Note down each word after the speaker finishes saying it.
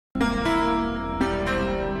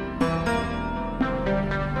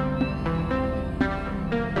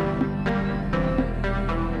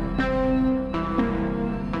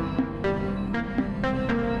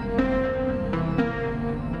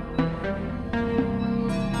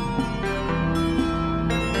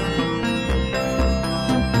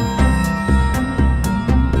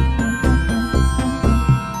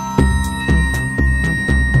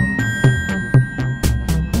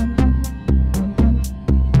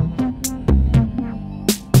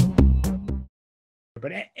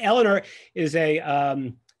Eleanor is a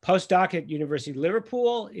postdoc at University of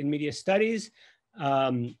Liverpool in media studies.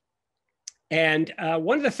 And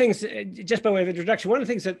one of the things, just by way of introduction, one of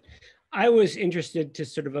the things that I was interested to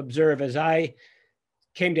sort of observe as I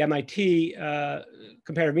came to MIT,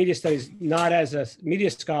 Comparative Media Studies, not as a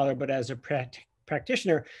media scholar, but as a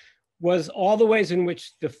practitioner, was all the ways in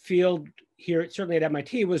which the field here, certainly at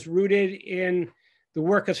MIT, was rooted in the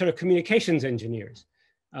work of sort of communications engineers.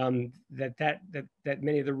 That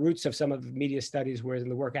many of the roots of some of the media studies were in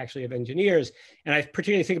the work actually of engineers. And I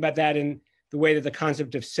particularly think about that in the way that the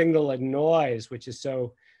concept of signal and noise, which is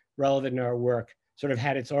so relevant in our work, sort of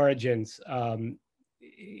had its origins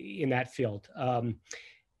in that field.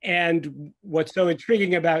 And what's so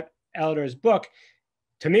intriguing about Eleanor's book,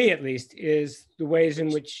 to me at least, is the ways in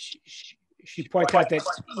which she points out that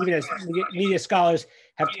even as media scholars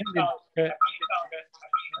have tended to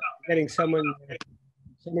getting someone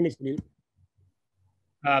needs to mute.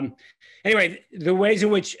 Anyway, the ways in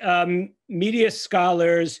which media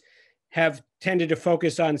scholars have tended to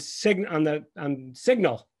focus on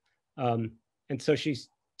signal, and so she's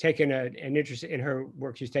taken an interest in her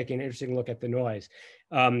work. She's taking an interesting look at the noise.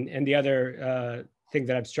 And the other thing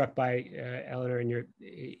that I'm struck by, Eleanor, in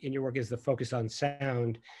your work is the focus on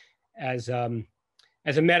sound as a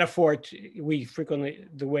metaphor. We frequently,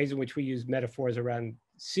 the ways in which we use metaphors around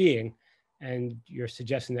seeing, and you're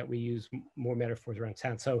suggesting that we use more metaphors around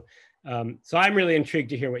sound. So, so I'm really intrigued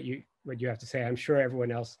to hear what you have to say. I'm sure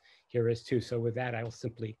everyone else here is too. So with that, I will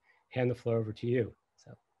simply hand the floor over to you.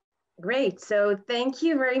 So. Great. So thank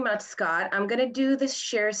you very much, Scott. I'm going to do the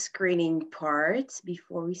share screening part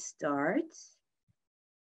before we start.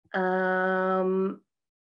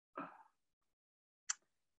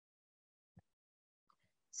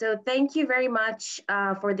 So thank you very much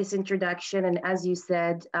for this introduction. And as you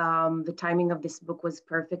said, the timing of this book was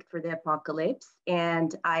perfect for the apocalypse.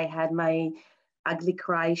 And I had my ugly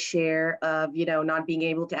cry share of, not being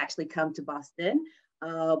able to actually come to Boston.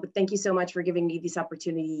 But thank you so much for giving me this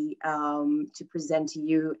opportunity to present to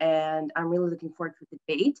you. And I'm really looking forward to the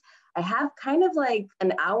debate. I have kind of like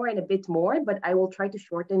an hour and a bit more, but I will try to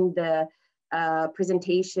shorten the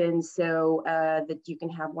presentation so that you can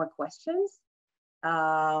have more questions.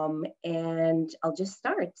 And I'll just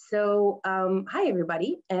start. So hi,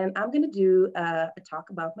 everybody. And I'm going to do a talk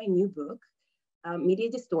about my new book, Media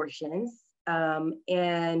Distortions.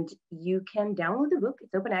 And you can download the book,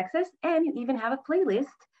 it's open access, and you even have a playlist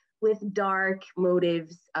with dark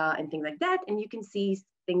motives and things like that. And you can see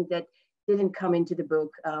things that didn't come into the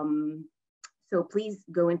book. So please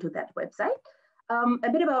go into that website. A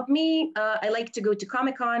bit about me, I like to go to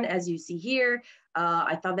Comic-Con, as you see here.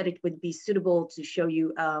 I thought that it would be suitable to show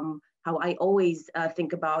you how I always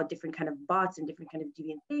think about different kind of bots and different kind of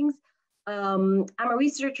deviant things. I'm a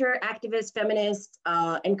researcher, activist, feminist,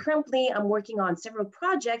 and currently I'm working on several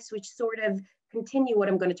projects which sort of continue what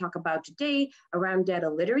I'm going to talk about today around data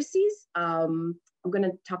literacies. I'm going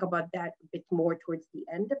to talk about that a bit more towards the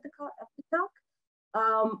end of the talk.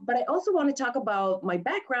 But I also want to talk about my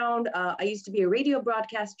background. I used to be a radio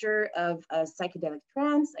broadcaster of psychedelic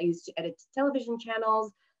trance. I used to edit television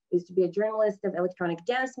channels. I used to be a journalist of electronic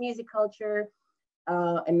dance music culture.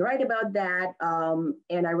 And write about that.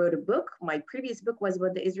 And I wrote a book. My previous book was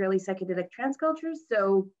about the Israeli psychedelic trance culture.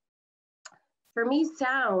 So for me,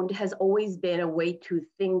 sound has always been a way to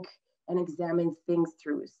think and examine things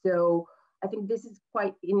through. So I think this is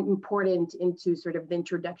quite important into sort of the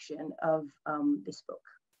introduction of this book,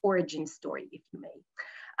 origin story, if you may.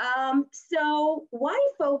 So why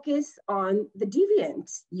focus on the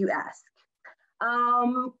deviant, you ask?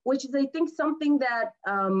 Which is, I think, something that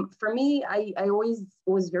for me, I always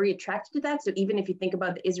was very attracted to that. So even if you think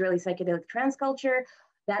about the Israeli psychedelic trance culture,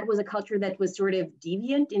 that was a culture that was sort of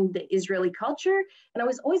deviant in the Israeli culture. And I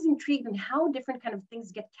was always intrigued in how different kind of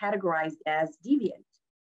things get categorized as deviant.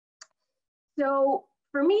 So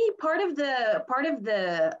for me, part of the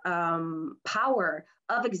power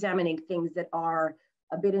of examining things that are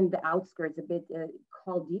a bit in the outskirts, a bit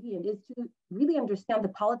called deviant, is to really understand the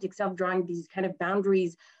politics of drawing these kind of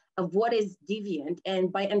boundaries of what is deviant.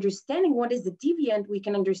 And by understanding what is the deviant, we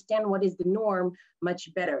can understand what is the norm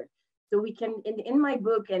much better. So we can, in my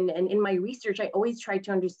book and in my research, I always try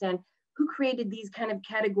to understand who created these kind of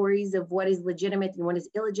categories of what is legitimate and what is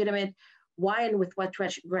illegitimate, why and with what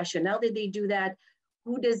rationale did they do that,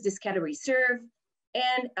 who does this category serve,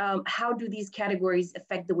 and how do these categories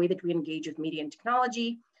affect the way that we engage with media and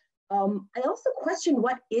technology. I also question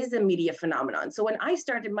what is a media phenomenon. So when I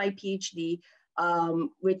started my PhD,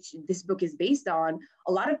 which this book is based on,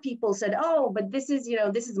 a lot of people said, oh, but this is,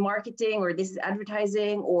 this is marketing, or this is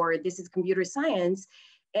advertising, or this is computer science.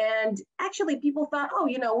 And actually people thought, oh,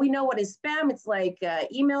 you know, we know what is spam. It's like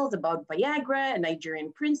emails about Viagra and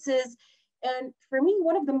Nigerian princes. And for me,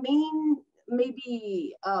 one of the main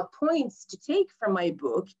maybe points to take from my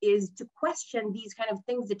book is to question these kind of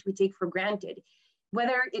things that we take for granted,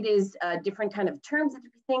 whether it is different kind of terms that we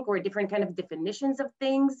think or different kind of definitions of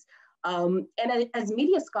things. And as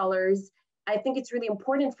media scholars, I think it's really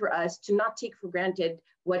important for us to not take for granted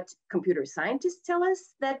what computer scientists tell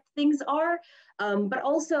us that things are, but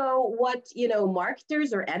also what, you know,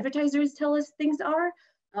 marketers or advertisers tell us things are.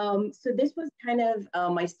 So this was kind of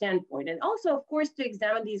my standpoint. And also, of course, to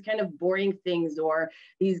examine these kind of boring things or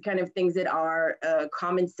these kind of things that are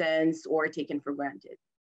common sense or taken for granted.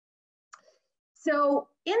 So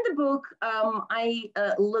in the book, I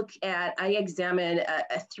examine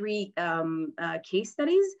three case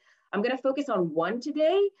studies. I'm going to focus on one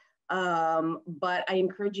today, but I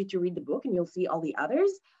encourage you to read the book and you'll see all the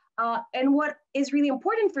others. And what is really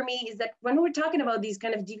important for me is that when we're talking about these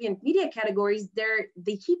kind of deviant media categories,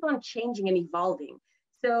 they keep on changing and evolving.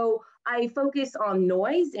 So I focus on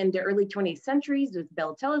noise in the early 20th centuries with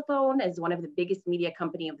Bell Telephone as one of the biggest media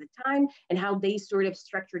company of the time, and how they sort of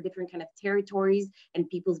structure different kind of territories and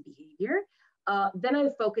people's behavior. Then I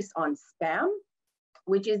focus on spam,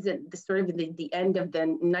 which is the end of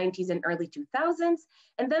the 90s and early 2000s.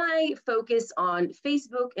 And then I focus on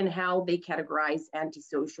Facebook and how they categorize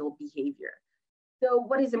antisocial behavior. So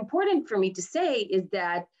what is important for me to say is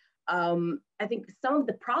that I think some of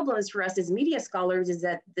the problems for us as media scholars is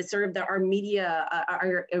that our media,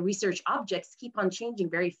 our research objects keep on changing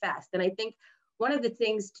very fast. And I think one of the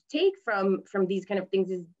things to take from these kind of things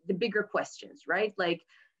is the bigger questions, right? Like,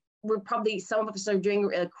 some of us are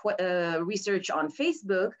doing research on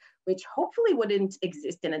Facebook, which hopefully wouldn't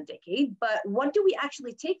exist in a decade, but what do we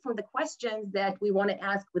actually take from the questions that we want to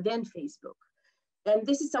ask within Facebook? And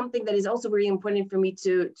this is something that is also very important for me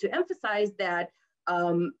to emphasize, that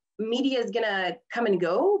media is gonna come and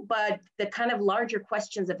go, but the kind of larger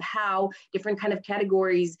questions of how different kind of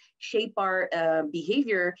categories shape our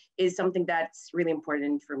behavior is something that's really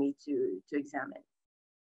important for me to examine.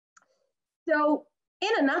 So, in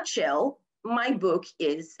a nutshell, my book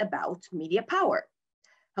is about media power.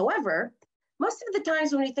 However, most of the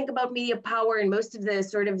times when we think about media power and most of the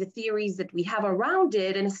sort of the theories that we have around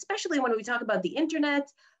it, and especially when we talk about the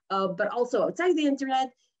internet, but also outside the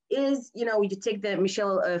internet, is, you know, we take the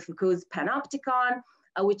Michel Foucault's panopticon,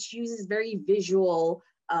 which uses very visual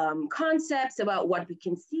concepts about what we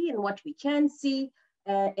can see and what we can see.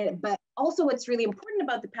 But also what's really important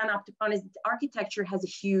about the panopticon is that architecture has a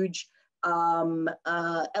huge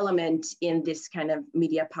element in this kind of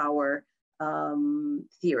media power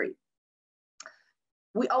theory.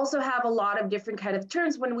 We also have a lot of different kind of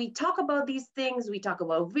terms. When we talk about these things, we talk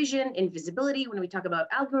about vision, invisibility, when we talk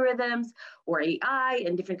about algorithms or AI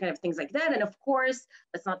and different kind of things like that. And of course,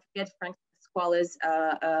 let's not forget Frank Pasquale's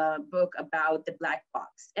book about the black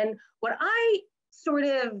box. And what I sort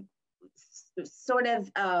of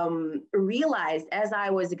realized as I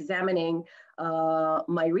was examining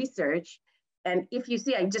my research, and if you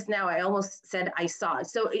see, I almost said I saw.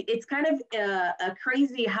 So it's kind of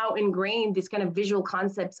crazy how ingrained these kind of visual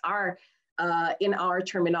concepts are in our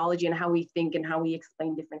terminology and how we think and how we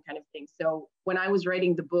explain different kind of things. So when I was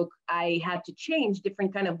writing the book, I had to change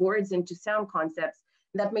different kind of words into sound concepts.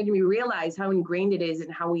 And that made me realize how ingrained it is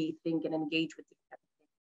and how we think and engage with different kind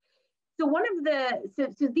of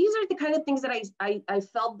things. So these are the kind of things that I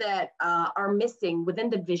felt that are missing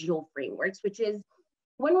within the visual frameworks, which is,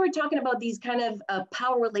 when we're talking about these kind of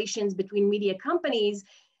power relations between media companies,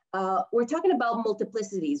 we're talking about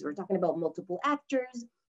multiplicities. We're talking about multiple actors,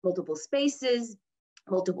 multiple spaces,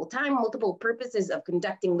 multiple time, multiple purposes of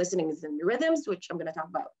conducting listenings and rhythms, which I'm going to talk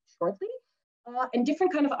about shortly, and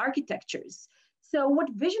different kind of architectures. So what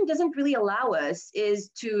vision doesn't really allow us is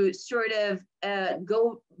to sort of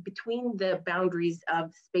go between the boundaries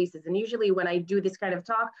of spaces. And usually when I do this kind of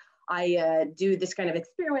talk, I do this kind of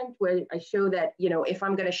experiment where I show that, you know, if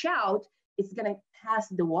I'm going to shout, it's going to pass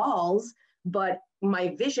the walls, but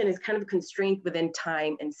my vision is kind of constrained within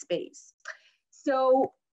time and space.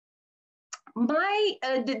 So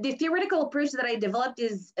the theoretical approach that I developed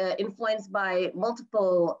is influenced by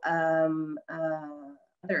multiple other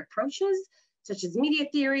approaches, such as media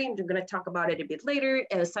theory, and we're going to talk about it a bit later,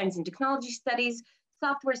 science and technology studies,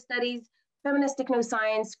 software studies, feminist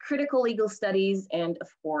technoscience, critical legal studies, and of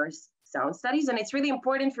course, sound studies. And it's really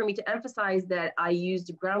important for me to emphasize that I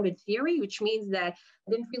used grounded theory, which means that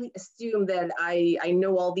I didn't really assume that I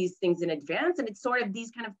know all these things in advance. And it's sort of these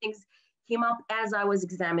kind of things came up as I was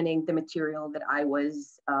examining the material that I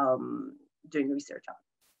was doing research on.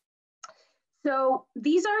 So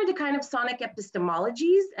these are the kind of sonic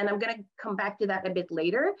epistemologies, and I'm going to come back to that a bit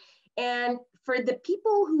later. And for the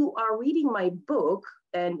people who are reading my book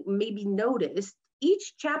and maybe noticed,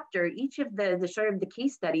 each chapter, each of the sort of the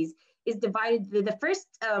case studies is divided. The first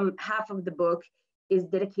half of the book is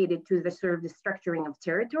dedicated to the sort of the structuring of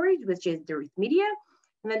territories, which is the Rhythmedia,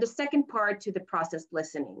 and then the second part to the processed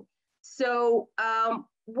listening. So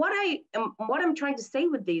what I'm trying to say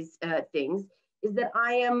with these things is that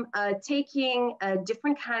I am taking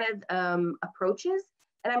different kind of approaches,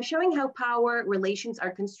 and I'm showing how power relations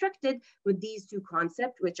are constructed with these two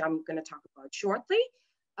concepts, which I'm going to talk about shortly.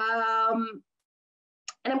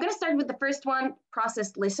 And I'm going to start with the first one,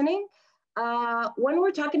 processed listening. When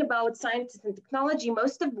we're talking about science and technology,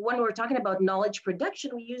 when we're talking about knowledge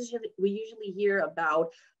production, we usually hear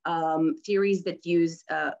about theories that use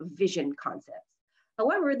vision concepts.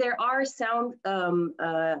 However, there are sound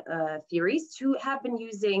theories who have been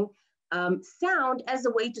using sound as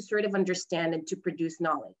a way to sort of understand and to produce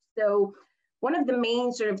knowledge. So one of the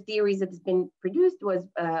main sort of theories that has been produced was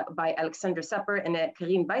by Alexander Sapper and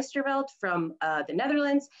Karin Bijsterveld from the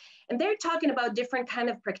Netherlands. And they're talking about different kind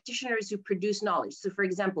of practitioners who produce knowledge. So for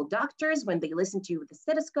example, doctors, when they listen to you with a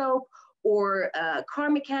stethoscope, or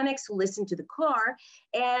car mechanics who listen to the car,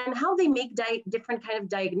 and how they make different kind of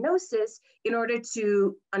diagnosis in order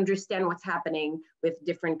to understand what's happening with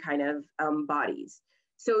different kind of bodies.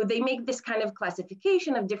 So they make this kind of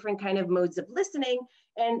classification of different kind of modes of listening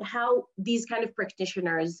and how these kind of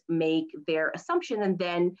practitioners make their assumption and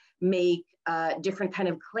then make different kind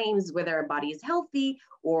of claims whether a body is healthy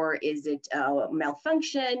or is it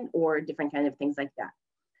malfunction or different kind of things like that.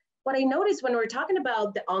 What I noticed when we're talking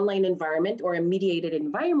about the online environment or a mediated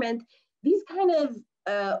environment, these kind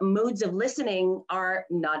of modes of listening are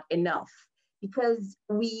not enough because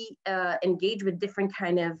we engage with different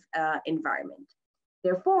kind of environment.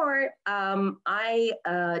 Therefore, I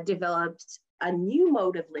developed a new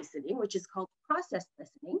mode of listening, which is called processed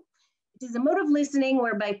listening. It is a mode of listening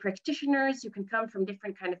whereby practitioners who can come from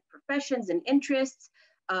different kind of professions and interests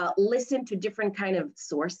listen to different kind of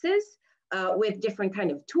sources with different kind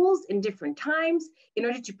of tools in different times in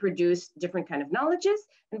order to produce different kind of knowledges.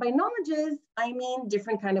 And by knowledges, I mean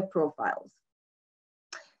different kind of profiles.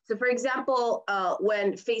 So for example,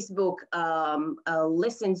 when Facebook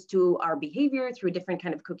listens to our behavior through different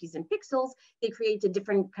kind of cookies and pixels, they create a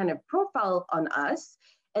different kind of profile on us.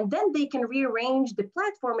 And then they can rearrange the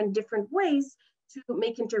platform in different ways to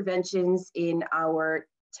make interventions in our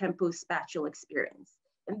tempo-spatial experience.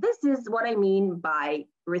 And this is what I mean by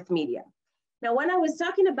Rhythmedia. Now, when I was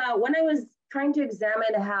trying to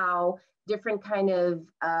examine how different kind of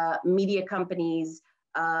media companies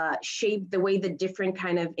shape the way that different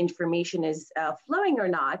kind of information is flowing or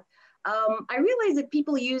not, I realized that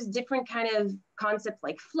people use different kind of concepts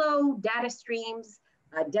like flow, data streams,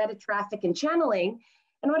 data traffic, and channeling.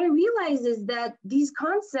 And what I realized is that these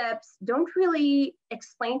concepts don't really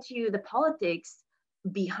explain to you the politics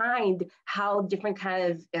behind how different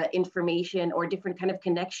kind of information or different kind of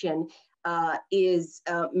connection is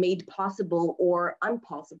made possible or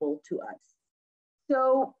impossible to us.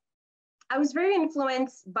 So I was very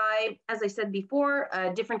influenced by, as I said before,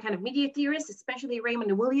 different kind of media theorists, especially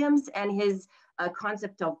Raymond Williams and his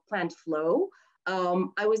concept of planned flow.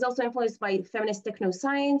 I was also influenced by feminist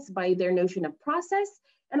technoscience, by their notion of process,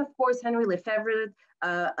 and of course, Henry Lefebvre's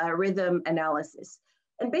rhythm analysis.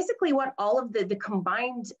 And basically what all of the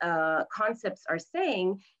combined concepts are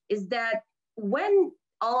saying is that when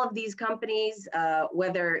all of these companies,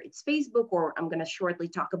 whether it's Facebook or I'm gonna shortly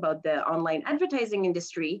talk about the online advertising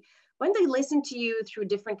industry, when they listen to you through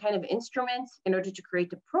different kind of instruments in order to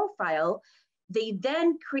create a profile, they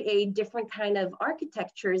then create different kind of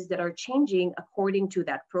architectures that are changing according to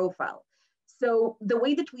that profile. So the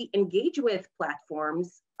way that we engage with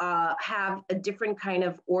platforms have a different kind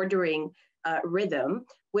of ordering rhythm,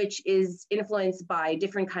 which is influenced by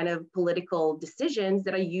different kind of political decisions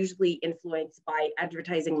that are usually influenced by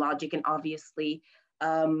advertising logic and obviously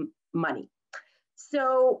money.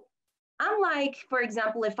 So unlike, for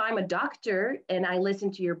example, if I'm a doctor and I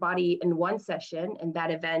listen to your body in one session and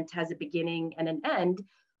that event has a beginning and an end,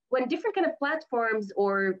 when different kind of platforms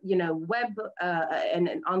or web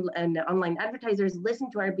and online advertisers listen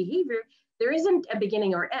to our behavior, there isn't a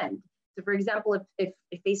beginning or end. So for example, if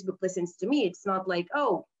Facebook listens to me, it's not like,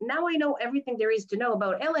 oh, now I know everything there is to know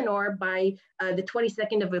about Eleanor by the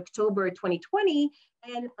 22nd of October, 2020,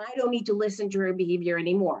 and I don't need to listen to her behavior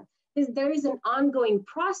anymore. Because there is an ongoing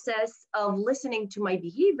process of listening to my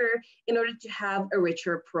behavior in order to have a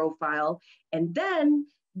richer profile. And then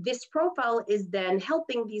this profile is then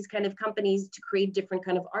helping these kind of companies to create different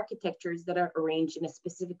kind of architectures that are arranged in a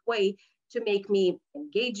specific way to make me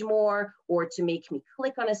engage more, or to make me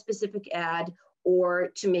click on a specific ad, or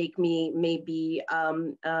to make me maybe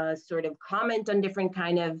sort of comment on different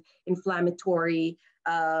kind of inflammatory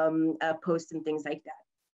posts and things like that.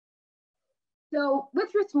 So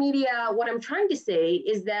with Rhythmedia, what I'm trying to say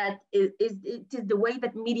is that it is the way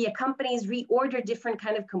that media companies reorder different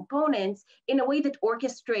kind of components in a way that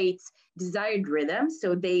orchestrates desired rhythms.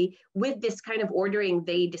 So they, with this kind of ordering,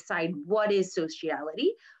 they decide what is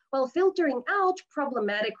sociality, while filtering out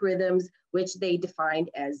problematic rhythms, which they defined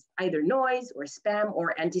as either noise or spam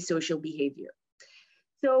or antisocial behavior.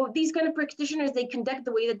 So these kind of practitioners, they conduct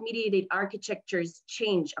the way that mediated architectures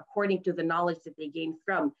change according to the knowledge that they gain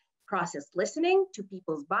from processed listening to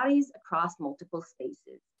people's bodies across multiple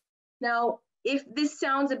spaces. Now, if this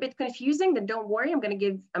sounds a bit confusing, then don't worry. I'm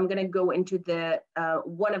gonna go into the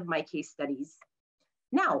one of my case studies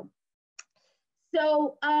now.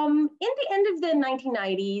 So in the end of the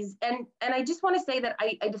 1990s, and I just want to say that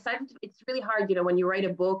I decided it's really hard, you know, when you write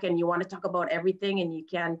a book and you want to talk about everything and you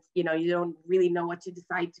can't, you know, you don't really know what to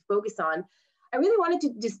decide to focus on. I really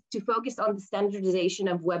wanted to focus on the standardization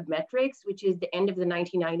of web metrics, which is the end of the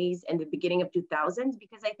 1990s and the beginning of 2000s,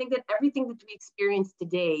 because I think that everything that we experience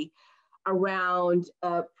today around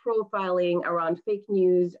profiling, around fake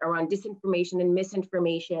news, around disinformation and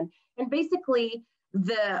misinformation, and basically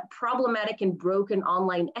the problematic and broken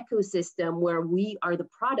online ecosystem where we are the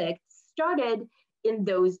product started in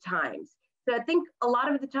those times. So I think a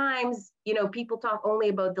lot of the times, you know, people talk only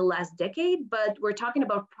about the last decade, but we're talking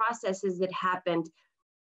about processes that happened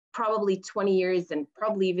probably 20 years and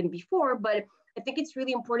probably even before. But I think it's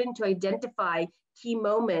really important to identify key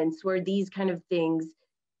moments where these kind of things,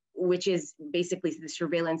 which is basically the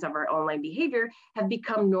surveillance of our online behavior, have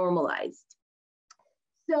become normalized.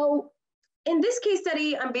 So in this case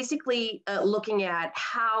study, I'm basically looking at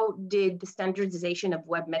how did the standardization of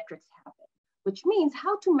web metrics happen, which means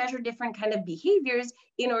how to measure different kind of behaviors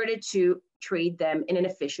in order to trade them in an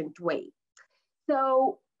efficient way.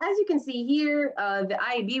 So as you can see here, the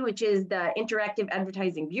IAB, which is the Interactive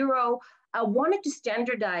Advertising Bureau, wanted to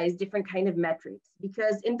standardize different kind of metrics,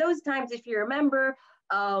 because in those times, if you remember,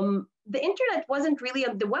 the internet wasn't really,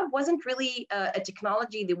 the web wasn't really a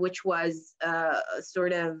technology which was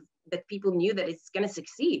sort of that people knew that it's going to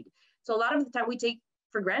succeed. So a lot of the time we take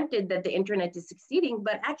for granted that the internet is succeeding,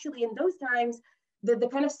 but actually in those times, the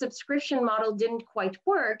kind of subscription model didn't quite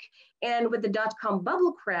work. And with the dot-com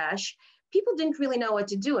bubble crash, people didn't really know what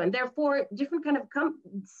to do. And therefore, different kind of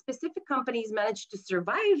specific companies managed to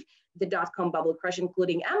survive the dot-com bubble crash,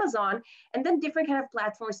 including Amazon. And then different kind of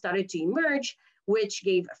platforms started to emerge, which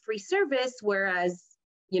gave a free service, whereas,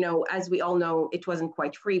 you know, as we all know, it wasn't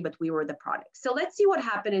quite free, but we were the product. So let's see what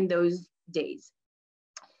happened in those days.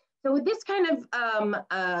 So with this kind of,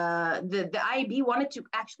 the IAB wanted to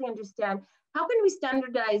actually understand, how can we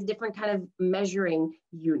standardize different kind of measuring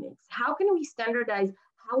units? How can we standardize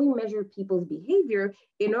how we measure people's behavior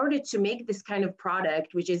in order to make this kind of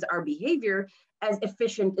product, which is our behavior, as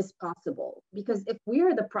efficient as possible? Because if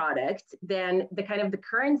we're the product, then the kind of the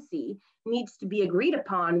currency needs to be agreed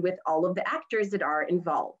upon with all of the actors that are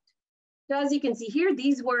involved. So as you can see here,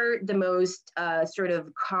 these were the most sort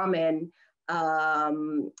of common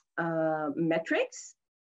metrics.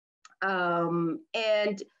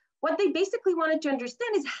 And what they basically wanted to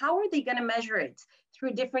understand is, how are they going to measure it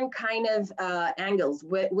through different kind of angles?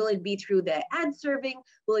 Will it be through the ad serving?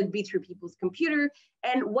 Will it be through people's computer?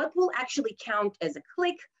 And what will actually count as a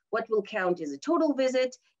click? What will count as a total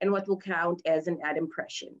visit? And what will count as an ad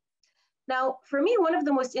impression? Now, for me, one of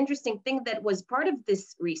the most interesting things that was part of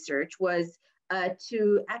this research was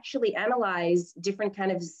to actually analyze different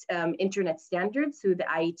kind of internet standards through the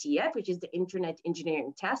IETF, which is the Internet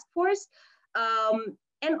Engineering Task Force.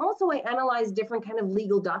 And also I analyzed different kind of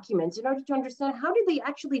legal documents in order to understand, how did they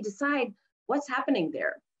actually decide what's happening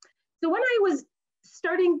there? So when I was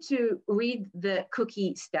starting to read the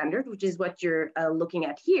cookie standard, which is what you're looking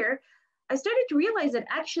at here, I started to realize that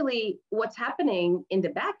actually what's happening in the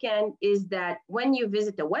back end is that when you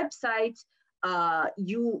visit a website,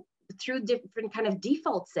 through different kind of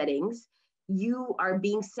default settings, you are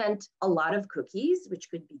being sent a lot of cookies, which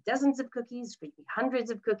could be dozens of cookies, could be hundreds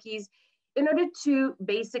of cookies, in order to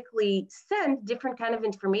basically send different kind of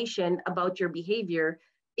information about your behavior.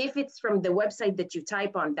 If it's from the website that you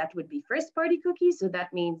type on, that would be first party cookies. So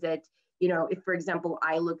that means that, you know, if, for example,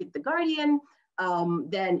 I look at The Guardian,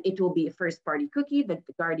 then it will be a first party cookie that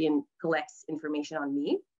The Guardian collects information on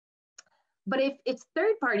me. But if it's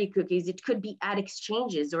third party cookies, it could be ad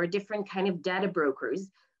exchanges or different kind of data brokers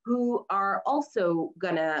who are also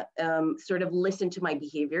gonna sort of listen to my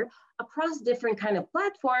behavior across different kind of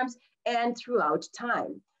platforms and throughout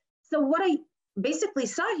time. So what I basically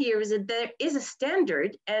saw here is that there is a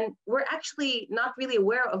standard and we're actually not really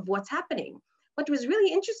aware of what's happening. What was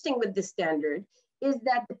really interesting with this standard is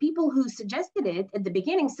that the people who suggested it at the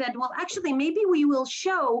beginning said, well, actually, maybe we will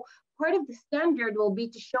show, part of the standard will be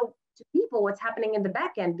to show to people what's happening in the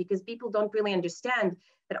back end, because people don't really understand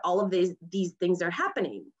that all of these things are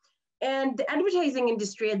happening. And the advertising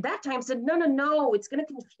industry at that time said, no, it's going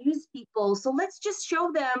to confuse people. So let's just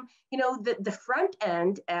show them, the front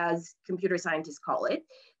end, as computer scientists call it,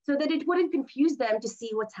 so that it wouldn't confuse them to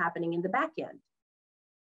see what's happening in the back end.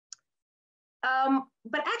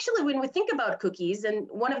 But actually, when we think about cookies, and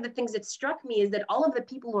one of the things that struck me is that all of the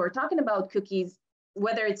people who are talking about cookies,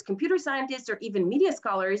 whether it's computer scientists or even media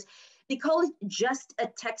scholars, they call it just a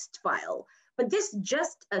text file. But this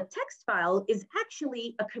just a text file is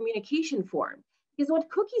actually a communication form. Because what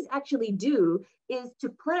cookies actually do is to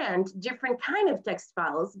plant different kind of text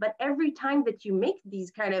files, but every time that you make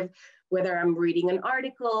these kind of, whether I'm reading an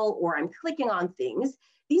article or I'm clicking on things,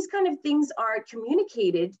 these kind of things are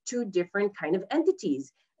communicated to different kind of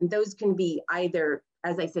entities. And those can be either,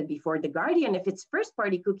 as I said before, the guardian, if it's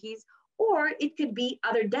first-party cookies, or it could be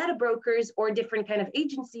other data brokers or different kind of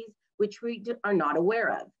agencies, which we are not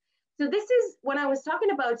aware of. So this is when I was talking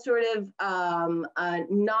about sort of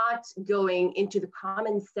not going into the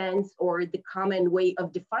common sense or the common way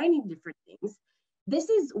of defining different things. This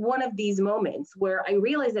is one of these moments where I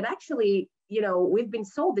realized that actually, we've been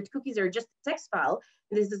sold that cookies are just a text file.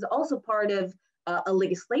 And this is also part of a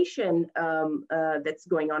legislation that's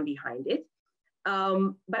going on behind it.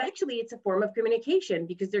 But actually, it's a form of communication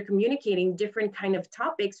because they're communicating different kind of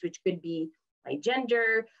topics, which could be my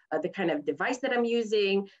gender, the kind of device that I'm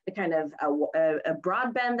using, the kind of a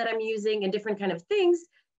broadband that I'm using, and different kind of things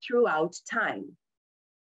throughout time.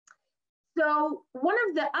 So one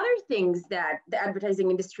of the other things that the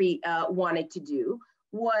advertising industry wanted to do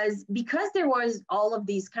was, because there was all of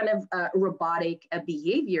these kind of robotic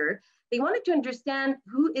behavior, they wanted to understand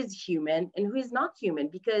who is human and who is not human,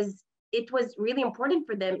 because it was really important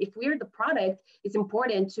for them. If we're the product, it's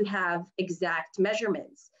important to have exact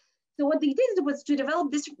measurements. So what they did was to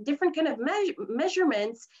develop this different kind of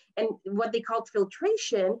measurements and what they called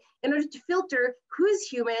filtration in order to filter who is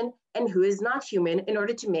human and who is not human in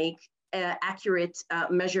order to make accurate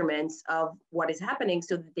measurements of what is happening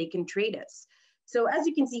so that they can trade us. So as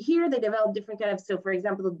you can see here, they developed different kind of, so for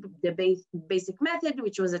example, the basic method,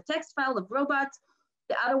 which was a text file of robots.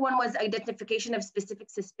 The other one was identification of specific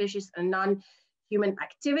suspicious and non-human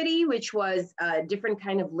activity, which was a different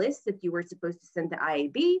kind of list that you were supposed to send to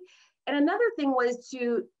IAB. And another thing was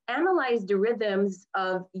to analyze the rhythms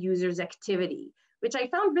of users' activity, which I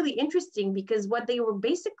found really interesting because what they were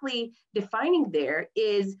basically defining there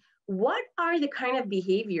is what are the kind of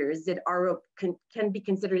behaviors that can be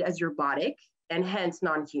considered as robotic and hence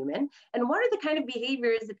non-human, and what are the kind of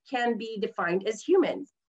behaviors that can be defined as humans.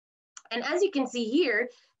 And as you can see here,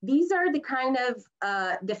 these are the kind of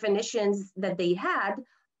definitions that they had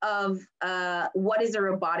of what is a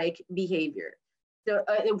robotic behavior. So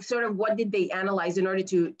sort of what did they analyze in order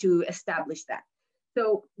to establish that?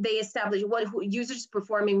 So they established what users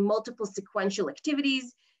performing multiple sequential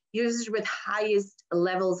activities, users with highest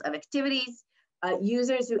levels of activities,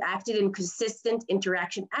 users who acted in consistent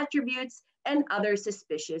interaction attributes, and other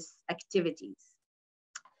suspicious activities.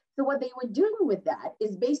 So what they were doing with that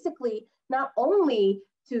is basically not only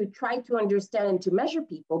to try to understand and to measure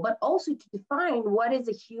people, but also to define what is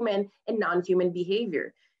a human and non-human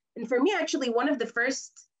behavior. And for me, actually, one of the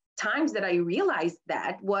first times that I realized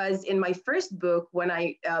that was in my first book when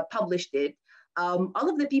I published it. All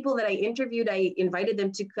of the people that I interviewed, I invited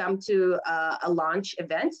them to come to a launch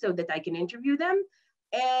event so that I can interview them.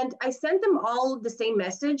 And I sent them all the same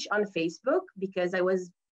message on Facebook because I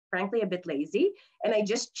was frankly a bit lazy, and I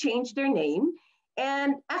just changed their name.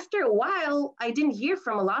 And after a while, I didn't hear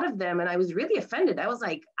from a lot of them, and I was really offended. I was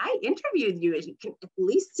like, I interviewed you. You can at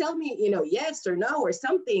least tell me, yes or no or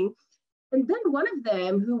something. And then one of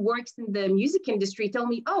them who works in the music industry told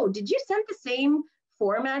me, oh, did you send the same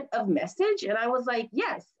format of message? And I was like,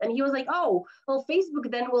 yes. And he was like, oh, well, Facebook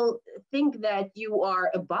then will think that you are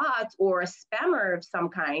a bot or a spammer of some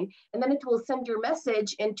kind, and then it will send your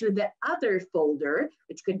message into the other folder,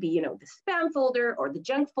 which could be, the spam folder or the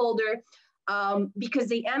junk folder, because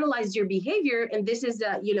they analyzed your behavior, and this is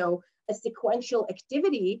a sequential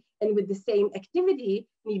activity, and with the same activity,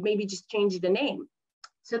 you maybe just change the name.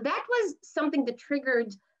 So that was something that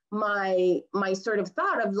triggered my sort of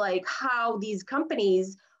thought of like how these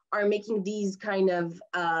companies are making these kind of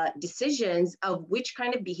decisions of which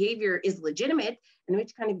kind of behavior is legitimate and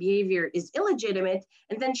which kind of behavior is illegitimate,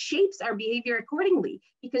 and then shapes our behavior accordingly.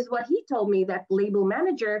 Because what he told me, that label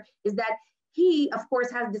manager, is that he, of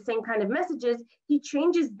course, has the same kind of messages. He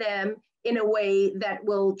changes them in a way that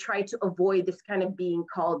will try to avoid this kind of being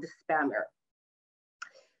called the spammer.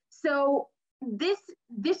 So this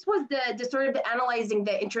was the sort of the analyzing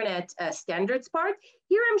the internet standards part.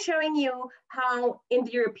 Here I'm showing you how in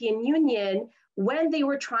the European Union, when they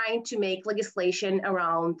were trying to make legislation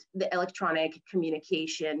around the electronic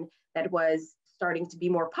communication that was starting to be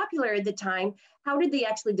more popular at the time, how did they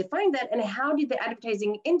actually define that? And how did the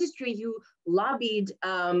advertising industry who lobbied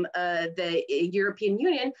the European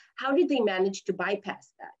Union, how did they manage to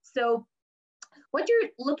bypass that? So what you're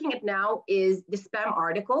looking at now is the spam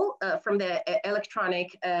article from the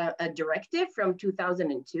electronic directive from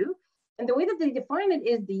 2002. And the way that they define it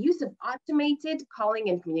is the use of automated calling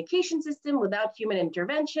and communication system without human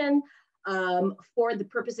intervention for the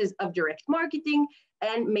purposes of direct marketing,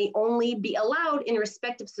 and may only be allowed in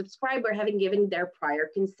respect of subscriber having given their prior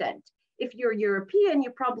consent. If you're European, you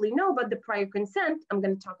probably know about the prior consent. I'm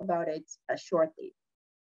going to talk about it shortly.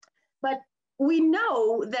 But we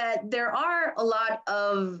know that there are a lot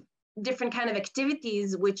of different kind of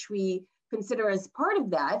activities which we consider as part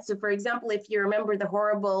of that. So for example, if you remember the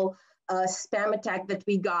horrible spam attack that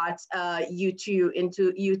we got into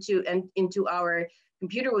our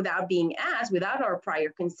computer without being asked, without our prior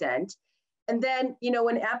consent. And then, you know,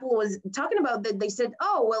 when Apple was talking about that, they said,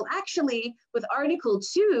 oh, well, actually, with Article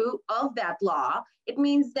 2 of that law, it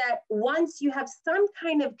means that once you have some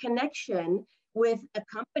kind of connection with a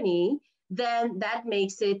company, then that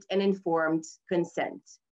makes it an informed consent.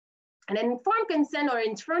 And an informed consent or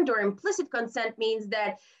informed or implicit consent means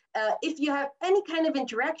that if you have any kind of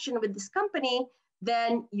interaction with this company,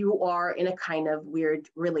 then you are in a kind of weird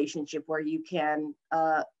relationship where you can,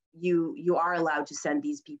 you are allowed to send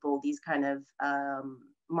these people these kind of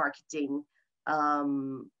marketing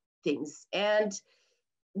things. And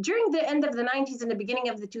during the end of the 90s and the beginning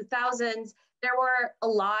of the 2000s, there were a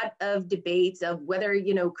lot of debates of whether,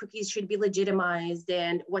 you know, cookies should be legitimized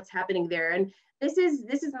and what's happening there. And this is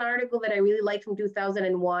an article that I really like from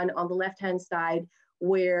 2001 on the left-hand side,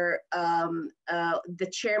 where the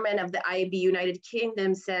chairman of the IAB United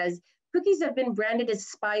Kingdom says, cookies have been branded as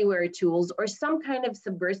spyware tools or some kind of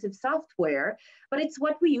subversive software, but it's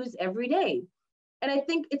what we use every day. And I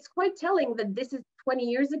think it's quite telling that this is 20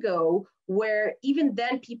 years ago, where even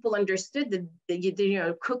then people understood that you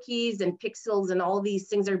know, cookies and pixels and all these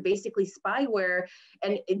things are basically spyware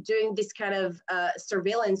and doing this kind of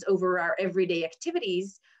surveillance over our everyday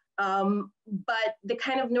activities. But the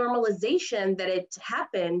kind of normalization that it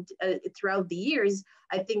happened throughout the years,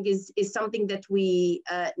 I think is something that we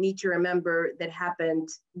need to remember that happened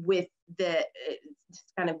with the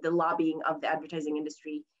kind of the lobbying of the advertising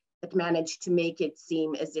industry that managed to make it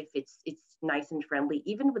seem as if it's nice and friendly,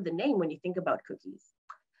 even with the name when you think about cookies.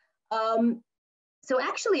 So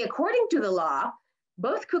actually, according to the law,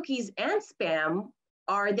 both cookies and spam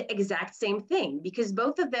are the exact same thing, because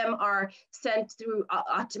both of them are sent through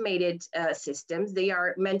automated systems. They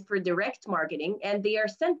are meant for direct marketing, and they are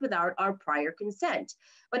sent without our prior consent.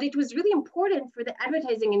 But it was really important for the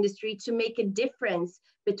advertising industry to make a difference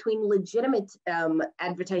between legitimate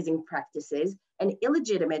advertising practices and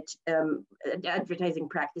illegitimate advertising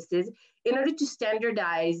practices in order to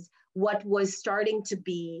standardize what was starting to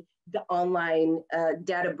be the online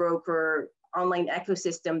data broker, online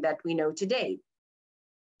ecosystem that we know today.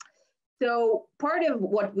 So part of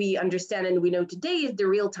what we understand and we know today is the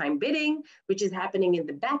real-time bidding, which is happening in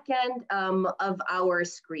the back end of our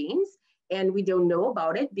screens. And we don't know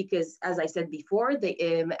about it because, as I said before,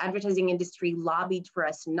 the advertising industry lobbied for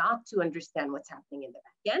us not to understand what's happening in the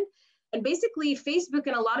back end. And basically, Facebook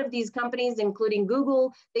and a lot of these companies, including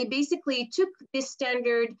Google, they basically took this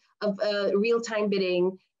standard of real-time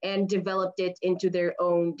bidding and developed it into their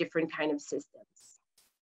own different kind of systems.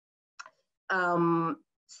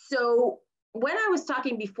 So when I was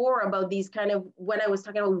talking before about these kind of, when I was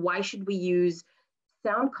talking about why should we use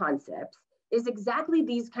sound concepts, is exactly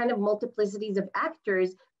these kind of multiplicities of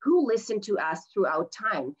actors who listen to us throughout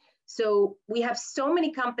time. So we have so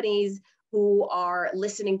many companies who are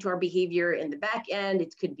listening to our behavior in the back end.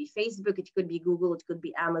 It could be Facebook, it could be Google, it could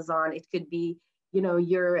be Amazon, it could be, you know,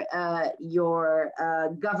 your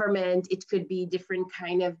government, it could be different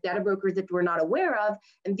kind of data brokers that we're not aware of.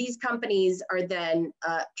 And these companies are then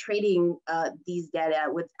trading these data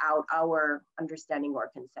without our understanding or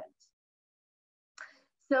consent.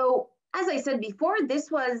 So as I said before,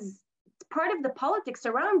 this was part of the politics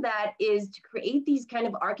around that, is to create these kind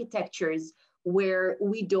of architectures where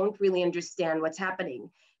we don't really understand what's happening.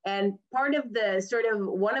 And part of the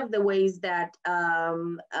one of the ways that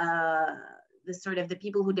the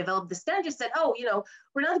people who developed the standard said, oh,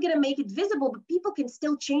 we're not going to make it visible, but people can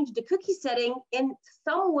still change the cookie setting in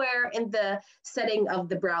somewhere in the setting of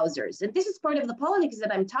the browsers. And this is part of the politics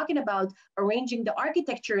that I'm talking about, arranging the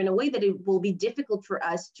architecture in a way that it will be difficult for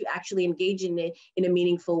us to actually engage in it in a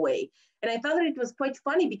meaningful way. And I thought that it was quite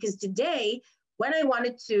funny because today, when I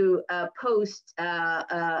wanted to post,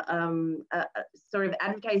 sort of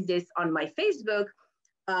advertise this on my Facebook,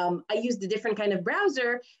 I used a different kind of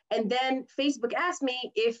browser, and then Facebook asked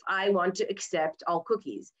me if I want to accept all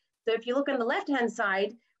cookies. So if you look on the left-hand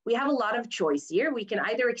side, we have a lot of choice here. We can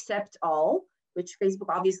either accept all, which Facebook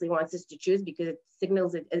obviously wants us to choose because it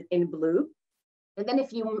signals it in blue. And then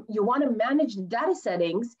if you want to manage the data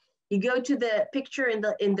settings, you go to the picture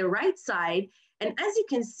in the right side. And as you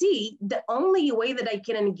can see, the only way that I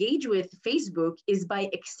can engage with Facebook is by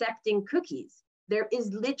accepting cookies. There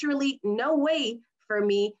is literally no way for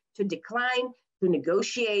me to decline, to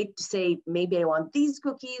negotiate, to say, maybe I want these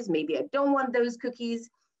cookies, maybe I don't want those cookies.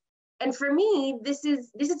 And for me, this is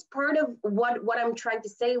part of what I'm trying to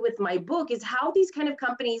say with my book, is how these kind of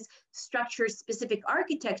companies structure specific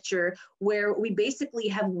architecture where we basically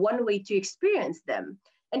have one way to experience them.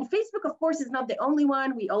 And Facebook, of course, is not the only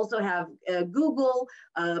one. We also have Google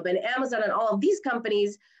and Amazon and all of these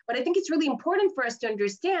companies. But I think it's really important for us to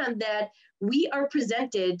understand that we are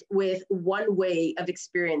presented with one way of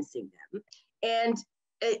experiencing them.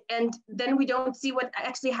 And then we don't see what's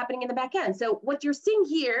actually happening in the back end. So what you're seeing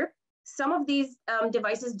here, some of these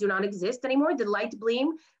devices do not exist anymore. The light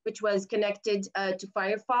beam, which was connected to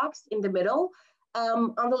Firefox in the middle.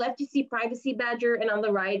 On the left, you see Privacy Badger, and on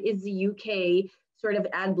the right is the UK sort of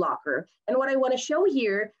ad blocker. And what I want to show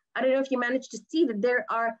here, I don't know if you managed to see that there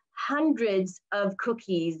are hundreds of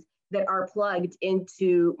cookies that are plugged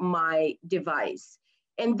into my device.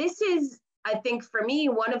 And this is, I think for me,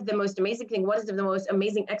 one of the most amazing things, one of the most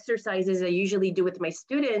amazing exercises I usually do with my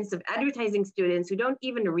students, of advertising students who don't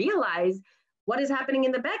even realize what is happening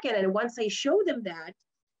in the back end. And once I show them that,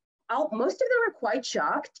 most of them are quite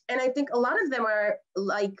shocked. And I think a lot of them are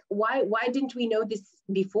like, why didn't we know this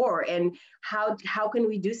before? And how can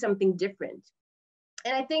we do something different?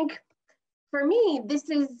 And I think for me, this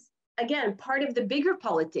is, again, part of the bigger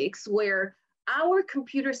politics where our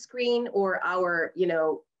computer screen or our,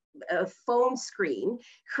 phone screen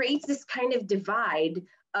creates this kind of divide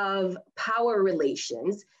of power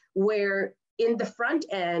relations where in the front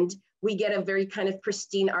end, we get a very kind of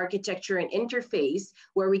pristine architecture and interface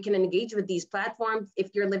where we can engage with these platforms. If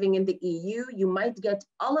you're living in the EU, you might get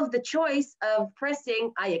all of the choice of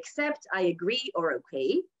pressing I accept, I agree, or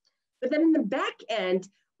okay. But then in the back end,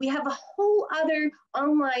 we have a whole other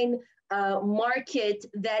online market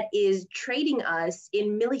that is trading us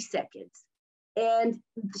in milliseconds. And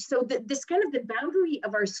so this kind of the boundary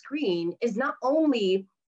of our screen is not only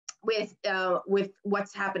with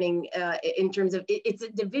what's happening in terms of, it's a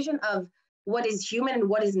division of what is human and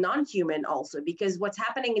what is non-human also, because what's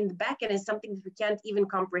happening in the back end is something that we can't even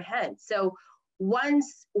comprehend. So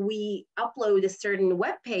once we upload a certain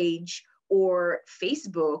web page or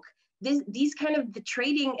Facebook, these kind of the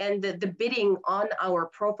trading and the bidding on our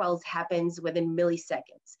profiles happens within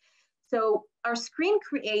milliseconds. So our screen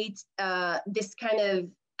creates this kind of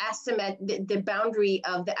the boundary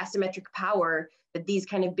of the asymmetric power that these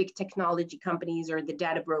kind of big technology companies or the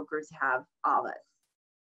data brokers have of us.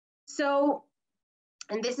 So,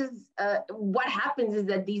 and this is what happens is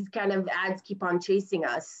that these kind of ads keep on chasing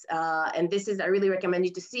us. And this is, I really recommend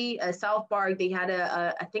you to see South Park. They had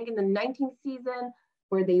I think in the 19th season,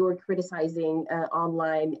 where they were criticizing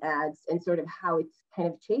online ads and sort of how it kind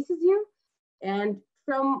of chases you. And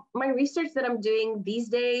from my research that I'm doing these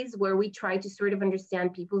days, where we try to sort of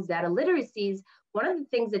understand people's data literacies, one of the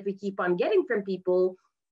things that we keep on getting from people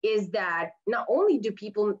is that not only do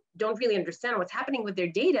people don't really understand what's happening with their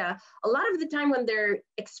data, a lot of the time when they're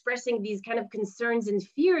expressing these kind of concerns and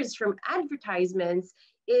fears from advertisements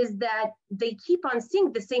is that they keep on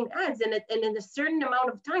seeing the same ads, and in a certain amount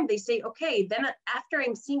of time, they say, okay, then after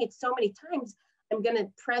I'm seeing it so many times, I'm gonna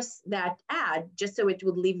press that ad just so it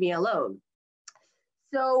would leave me alone.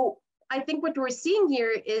 So I think what we're seeing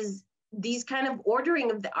here is these kind of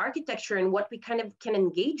ordering of the architecture and what we kind of can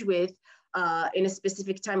engage with in a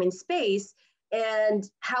specific time and space, and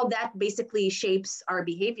how that basically shapes our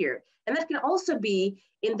behavior. And that can also be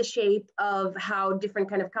in the shape of how different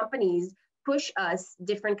kind of companies push us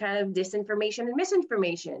different kind of disinformation and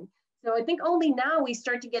misinformation. So I think only now we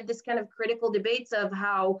start to get this kind of critical debates of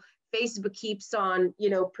how Facebook keeps on,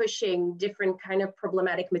 pushing different kind of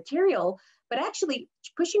problematic material, but actually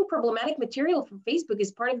pushing problematic material from Facebook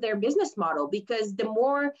is part of their business model, because the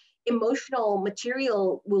more emotional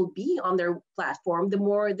material will be on their platform, the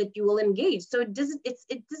more that you will engage. So it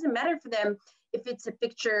doesn't matter for them if it's a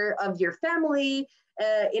picture of your family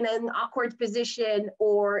in an awkward position,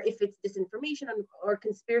 or if it's disinformation or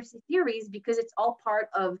conspiracy theories, because it's all part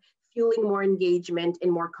of fueling more engagement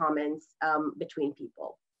and more comments between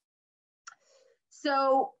people.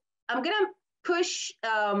 So I'm gonna push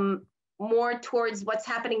more towards what's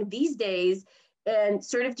happening these days, and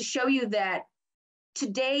sort of to show you that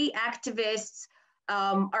today activists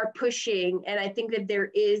are pushing, and I think that there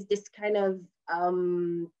is this kind of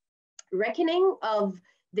reckoning of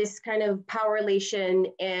this kind of power relation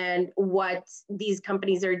and what these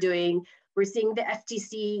companies are doing. We're seeing the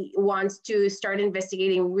FTC wants to start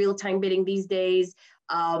investigating real-time bidding these days.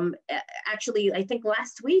 Actually, I think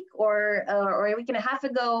last week or a week and a half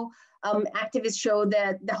ago, activists showed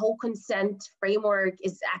that the whole consent framework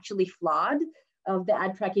is actually flawed of the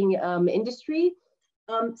ad tracking industry.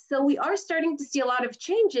 So we are starting to see a lot of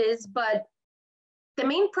changes, but the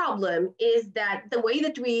main problem is that the way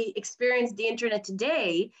that we experience the internet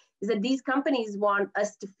today is that these companies want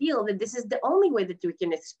us to feel that this is the only way that we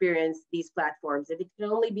can experience these platforms, that it can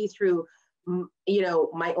only be through,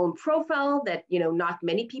 my own profile, that, not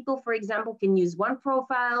many people, for example, can use one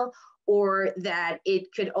profile, or that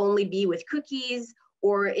it could only be with cookies,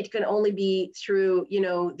 or it can only be through,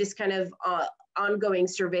 this kind of ongoing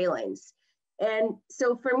surveillance. And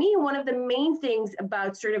so for me, one of the main things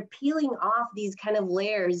about sort of peeling off these kind of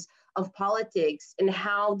layers of politics and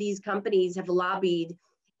how these companies have lobbied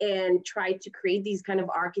and tried to create these kind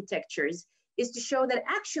of architectures is to show that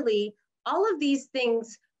actually all of these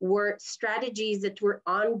things were strategies that were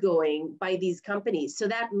ongoing by these companies. So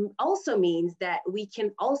that also means that we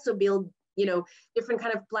can also build, different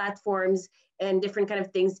kind of platforms and different kind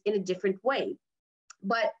of things in a different way.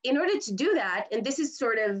 But in order to do that, and this is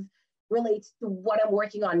sort of relates to what I'm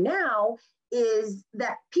working on now, is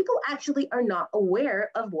that people actually are not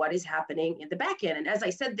aware of what is happening in the back end. And as I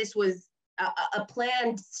said, this was a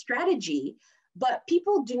planned strategy, but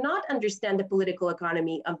people do not understand the political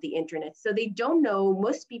economy of the internet. So they don't know,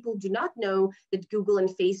 most people do not know that Google and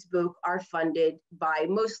Facebook are funded by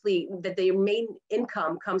mostly, that their main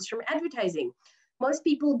income comes from advertising. Most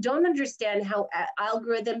people don't understand how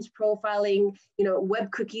algorithms, profiling,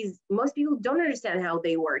 web cookies, most people don't understand how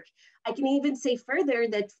they work. I can even say further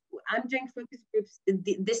that I'm doing focus groups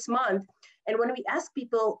this month. And when we ask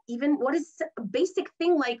people, even what is a basic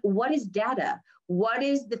thing like, what is data? What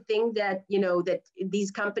is the thing that, that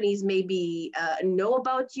these companies maybe know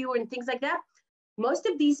about you and things like that? Most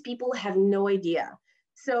of these people have no idea.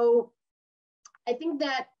 So I think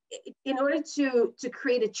that in order to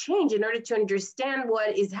create a change, in order to understand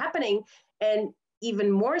what is happening, and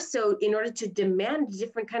even more so, in order to demand a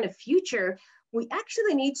different kind of future, we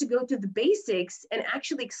actually need to go to the basics and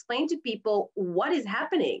actually explain to people what is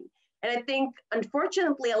happening. And I think,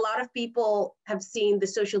 unfortunately, a lot of people have seen The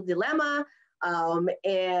Social Dilemma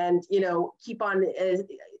and, keep on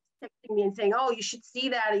texting me and saying, oh, you should see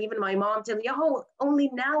that. Even my mom telling me, oh, only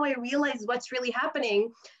now I realize what's really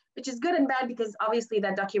happening, which is good and bad, because obviously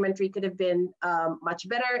that documentary could have been much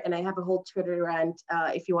better. And I have a whole Twitter rant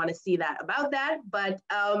if you want to see that about that. But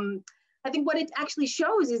I think what it actually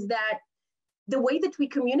shows is that the way that we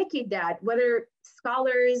communicate that, whether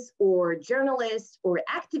scholars or journalists or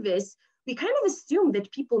activists, we kind of assume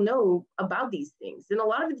that people know about these things. And a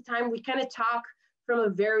lot of the time we kind of talk from a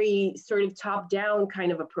very sort of top-down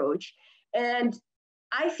kind of approach. And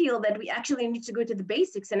I feel that we actually need to go to the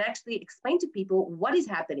basics and actually explain to people what is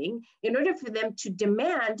happening in order for them to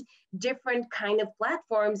demand different kind of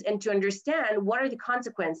platforms and to understand what are the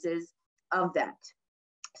consequences of that.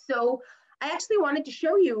 So I actually wanted to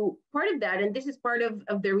show you part of that, and this is part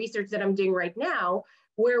of the research that I'm doing right now,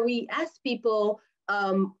 where we ask people,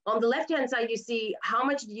 on the left-hand side, you see how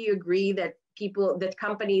much do you agree that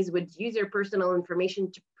companies would use your personal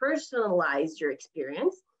information to personalize your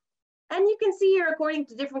experience. And you can see here, according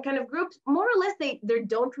to different kind of groups, more or less they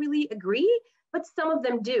don't really agree, but some of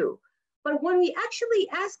them do. But when we actually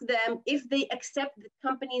ask them if they accept that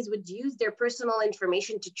companies would use their personal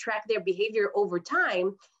information to track their behavior over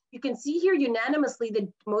time, you can see here unanimously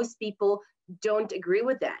that most people don't agree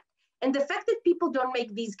with that. And the fact that people don't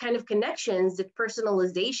make these kind of connections, that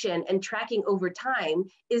personalization and tracking over time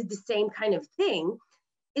is the same kind of thing,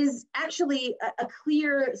 is actually a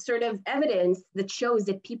clear sort of evidence that shows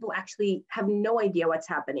that people actually have no idea what's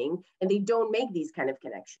happening and they don't make these kind of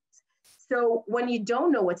connections. So when you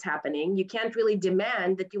don't know what's happening, you can't really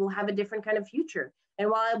demand that you will have a different kind of future. And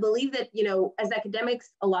while I believe that, as academics,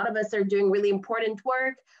 a lot of us are doing really important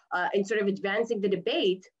work in sort of advancing the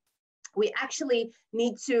debate, we actually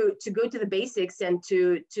need to go to the basics and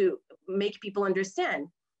to make people understand.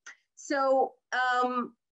 So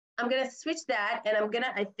I'm going to switch that, and I'm going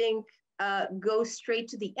to, I think, go straight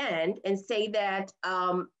to the end and say that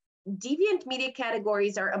deviant media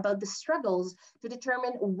categories are about the struggles to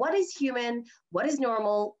determine what is human, what is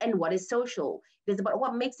normal, and what is social. It is about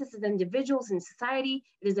what makes us as individuals in society.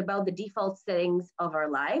 It is about the default settings of our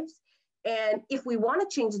lives. And if we want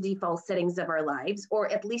to change the default settings of our lives,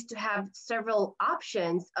 or at least to have several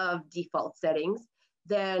options of default settings,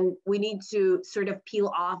 then we need to sort of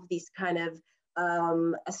peel off these kind of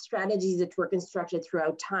strategies that were constructed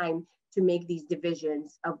throughout time to make these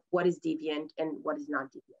divisions of what is deviant and what is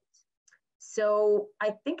not deviant. So I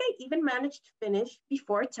think I even managed to finish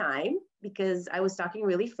before time because I was talking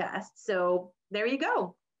really fast. So there you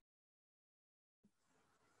go.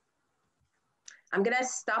 I'm gonna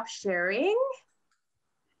stop sharing.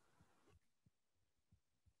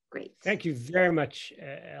 Great. Thank you very much,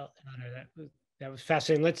 Eleanor. That was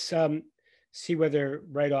fascinating. Let's see whether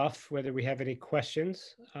whether we have any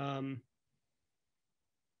questions. I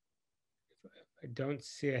don't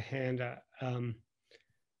see a hand.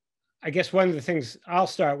 I guess one of the things, I'll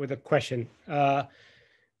start with a question,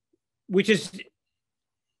 which is,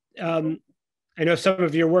 I know some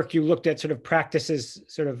of your work, you looked at sort of practices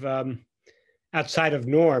sort of outside of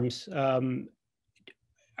norms. Are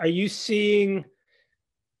you seeing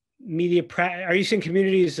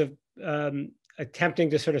communities of attempting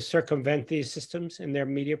to sort of circumvent these systems in their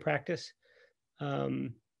media practice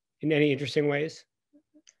in any interesting ways?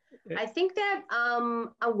 I think that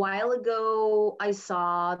a while ago, I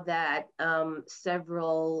saw that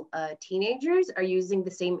several teenagers are using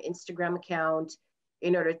the same Instagram account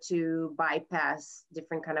in order to bypass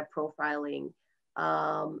different kind of profiling.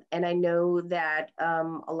 And I know that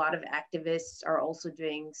a lot of activists are also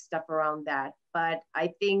doing stuff around that. But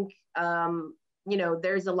I think,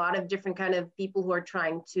 there's a lot of different kind of people who are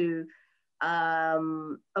trying to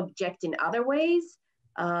object in other ways.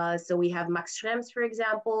 So we have Max Schrems, for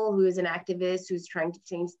example, who is an activist who's trying to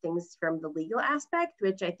change things from the legal aspect,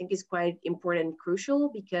 which I think is quite important and crucial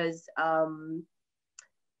because,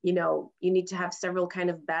 you need to have several kind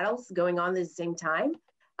of battles going on at the same time.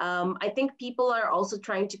 I think people are also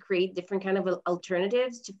trying to create different kind of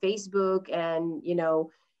alternatives to Facebook and,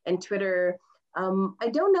 and Twitter. I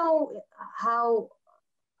don't know how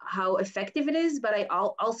effective it is, but I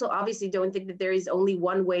also obviously don't think that there is only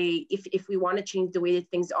one way. If we want to change the way that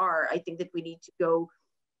things are, I think that we need to go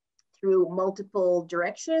through multiple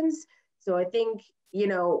directions. So I think,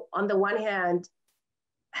 on the one hand,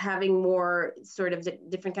 having more sort of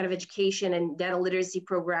different kind of education and data literacy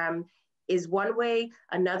program is one way.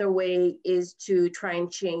 Another way is to try and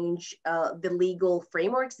change the legal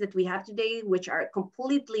frameworks that we have today, which are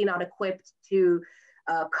completely not equipped to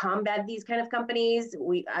combat these kind of companies.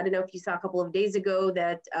 I don't know if you saw a couple of days ago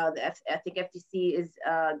that I think FTC is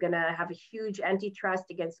gonna have a huge antitrust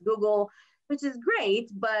against Google, which is great,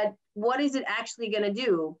 but what is it actually gonna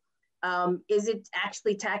do? Is it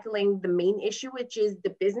actually tackling the main issue, which is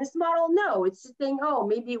the business model? No, it's just saying, oh,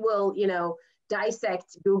 maybe we'll,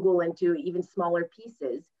 dissect Google into even smaller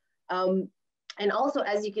pieces. And also,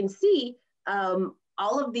 as you can see,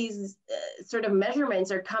 all of these sort of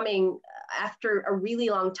measurements are coming after a really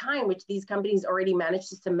long time, which these companies already managed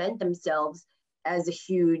to cement themselves as a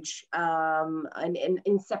huge an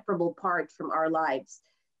inseparable part from our lives.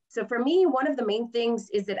 So for me, one of the main things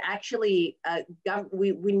is that actually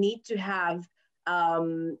we need to have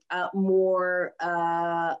more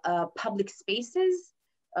public spaces,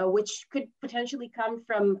 which could potentially come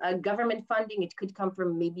from government funding. It could come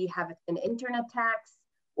from maybe have an internet tax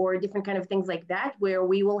or different kind of things like that, where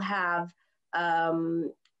we will have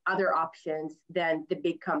other options than the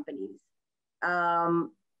big companies.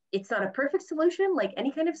 It's not a perfect solution, like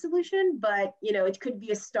any kind of solution, but it could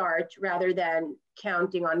be a start rather than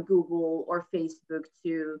counting on Google or Facebook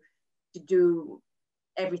to do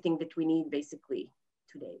everything that we need basically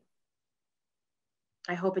today.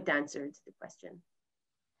 I hope it answered the question.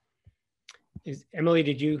 Emily,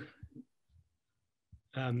 did you?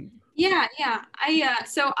 Yeah.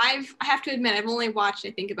 So I have to admit, I've only watched,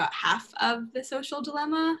 I think, about half of The Social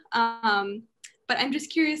Dilemma. But I'm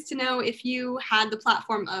just curious to know, if you had the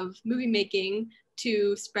platform of movie making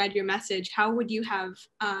to spread your message, how would you have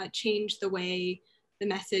changed the way the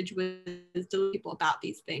message was delivered to people about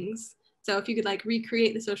these things? So if you could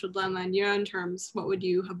recreate The Social Dilemma in your own terms, what would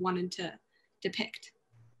you have wanted to depict?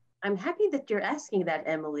 I'm happy that you're asking that,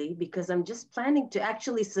 Emily, because I'm just planning to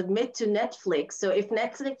actually submit to Netflix. So if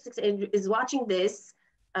Netflix is watching this,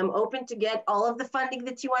 I'm open to get all of the funding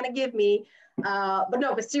that you want to give me. But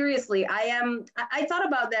no, but seriously, I thought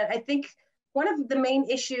about that. I think one of the main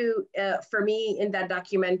issue for me in that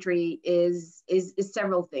documentary is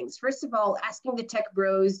several things. First of all, asking the tech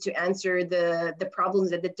bros to answer the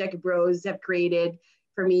problems that the tech bros have created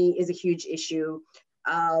for me is a huge issue.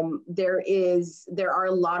 There are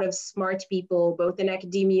a lot of smart people, both in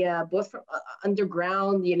academia, both from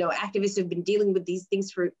underground, activists who've been dealing with these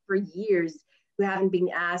things for years who haven't been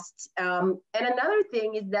asked. And another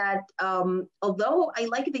thing is that although I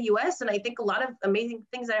like the US and I think a lot of amazing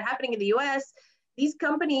things that are happening in the US, these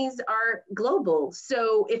companies are global.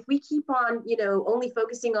 So if we keep on, only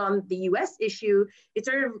focusing on the US issue, it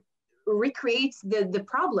sort of recreates the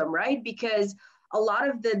problem, right? Because a lot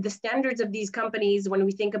of the standards of these companies, when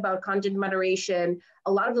we think about content moderation,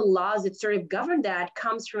 a lot of the laws that sort of govern that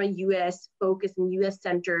comes from a US focused and US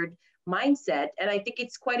centered mindset. And I think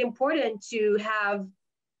it's quite important to have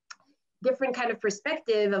different kind of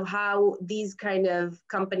perspective of how these kind of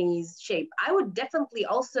companies shape. I would definitely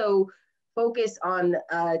also focus on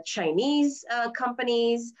Chinese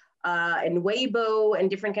companies, and Weibo and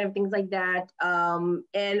different kind of things like that.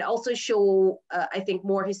 And also show, I think,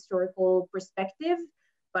 more historical perspective.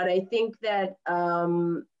 But I think that,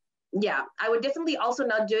 yeah, I would definitely also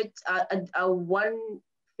not do it a one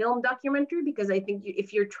film documentary, because I think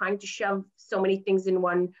if you're trying to shove so many things in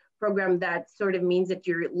one program, that sort of means that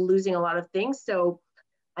you're losing a lot of things. So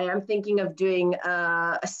I am thinking of doing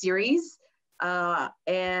a series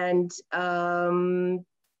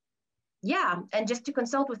yeah, and just to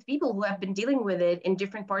consult with people who have been dealing with it in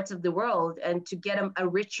different parts of the world, and to get a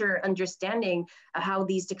richer understanding of how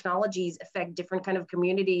these technologies affect different kind of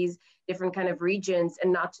communities, different kind of regions,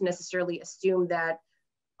 and not to necessarily assume that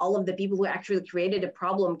all of the people who actually created a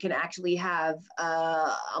problem can actually have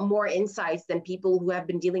more insights than people who have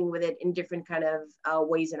been dealing with it in different kind of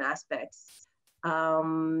ways and aspects.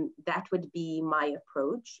 That would be my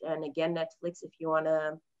approach. And again, Netflix, if you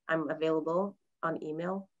wanna, I'm available on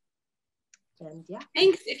email. And yeah.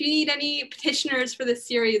 Thanks. If you need any petitioners for this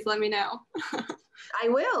series, let me know. I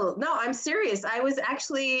will. No, I'm serious. I was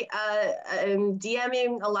actually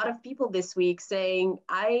DMing a lot of people this week saying,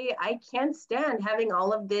 I can't stand having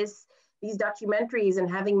all of these documentaries and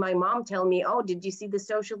having my mom tell me, oh, did you see The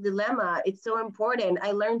Social Dilemma? It's so important.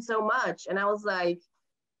 I learned so much. And I was like,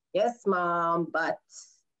 yes, Mom. But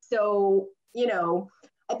so,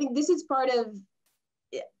 I think this is part of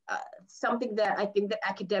something that I think that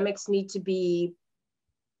academics need to be,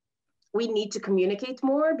 we need to communicate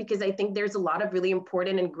more, because I think there's a lot of really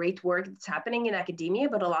important and great work that's happening in academia,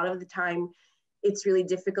 but a lot of the time it's really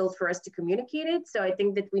difficult for us to communicate it. So I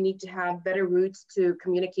think that we need to have better routes to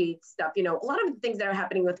communicate stuff. A lot of the things that are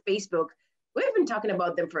happening with Facebook, we've been talking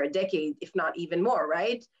about them for a decade, if not even more,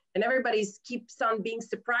 right? And everybody keeps on being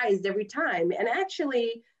surprised every time. And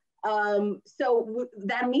actually, so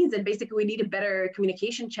that means that basically we need a better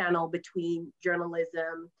communication channel between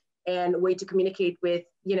journalism and a way to communicate with,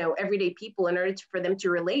 everyday people in order for them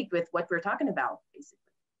to relate with what we're talking about, basically.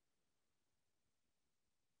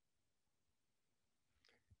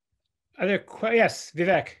 Yes,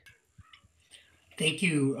 Vivek. Thank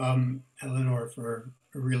you, Eleanor, for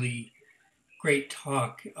a really great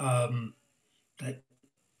talk that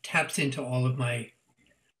taps into all of my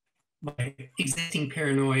existing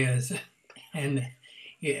paranoias, and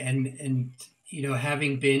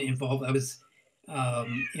having been involved, I was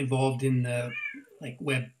involved in the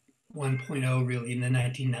Web 1.0 really in the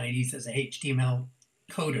 1990s as a HTML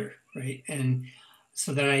coder, right? And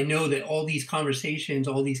so that I know that all these conversations,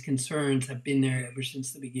 all these concerns have been there ever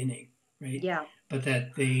since the beginning, right? Yeah. But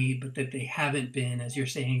that they haven't been, as you're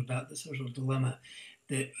saying about the social dilemma,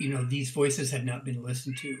 that these voices have not been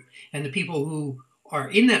listened to, and the people who are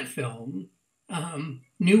in that film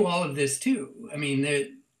knew all of this too. I mean,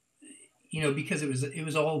 because it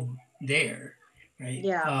was all there, right?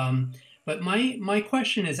 Yeah. But my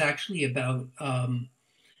question is actually about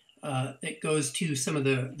it goes to some of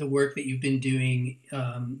the work that you've been doing,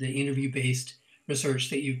 the interview-based research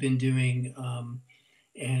that you've been doing,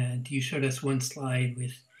 and you showed us one slide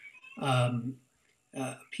with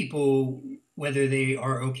people, whether they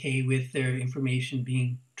are okay with their information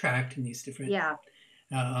being tracked in these different, yeah,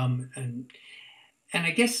 and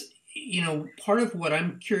I guess part of what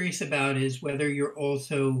I'm curious about is whether you're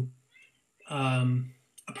also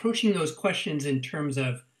approaching those questions in terms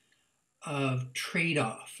of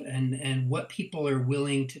trade-off and what people are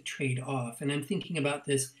willing to trade off. And I'm thinking about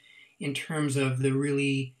this in terms of the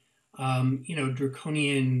really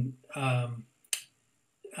draconian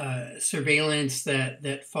surveillance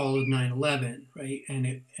that followed 9/11, right?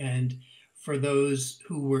 And for those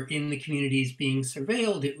who were in the communities being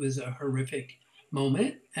surveilled, it was a horrific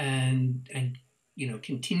moment, and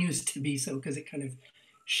continues to be so, because it kind of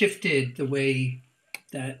shifted the way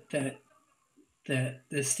that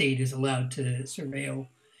the state is allowed to surveil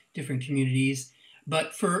different communities.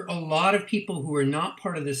 But for a lot of people who are not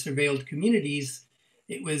part of the surveilled communities,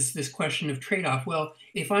 it was this question of trade-off. Well,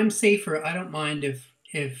 if I'm safer, I don't mind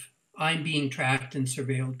if I'm being tracked and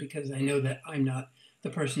surveilled, because I know that I'm not the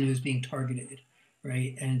person who's being targeted,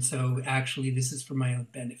 right? And so actually this is for my own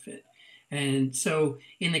benefit. And so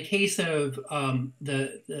in the case of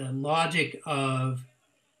the logic of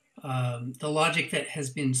the logic that has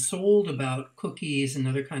been sold about cookies and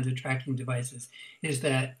other kinds of tracking devices is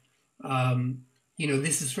that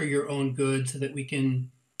this is for your own good, so that we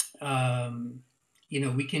can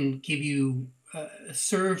we can give you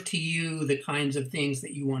serve to you the kinds of things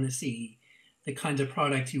that you want to see, the kinds of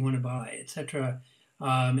products you want to buy, etc.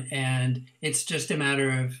 And it's just a matter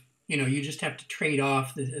of you just have to trade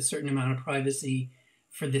off a certain amount of privacy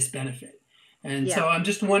for this benefit. And so I'm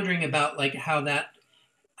just wondering about like how that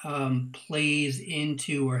plays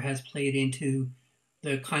into, or has played into,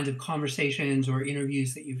 the kinds of conversations or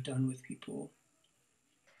interviews that you've done with people.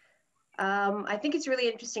 I think it's really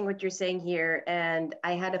interesting what you're saying here. And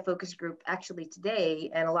I had a focus group actually today,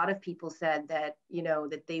 and a lot of people said that,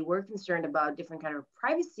 that they were concerned about different kind of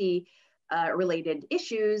privacy related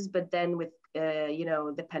issues, but then with,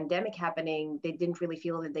 the pandemic happening, they didn't really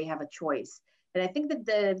feel that they have a choice. And I think that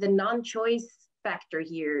the non-choice factor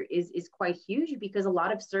here is quite huge, because a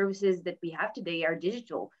lot of services that we have today are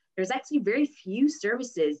digital. There's actually very few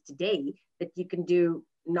services today that you can do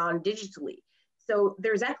non-digitally. So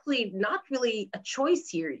there's actually not really a choice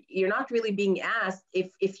here. You're not really being asked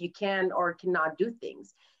if you can or cannot do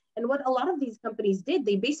things. And what a lot of these companies did,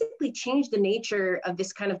 they basically changed the nature of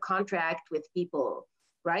this kind of contract with people,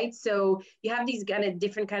 right? So you have these kind of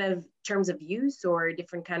different kind of terms of use, or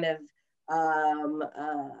different kind of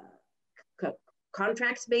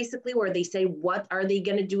contracts, basically, where they say, what are they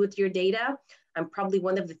going to do with your data? I'm probably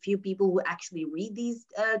one of the few people who actually read these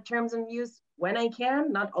terms of use when I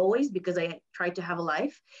can, not always, because I try to have a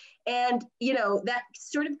life. And, that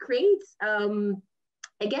sort of creates,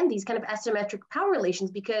 again, these kind of asymmetric power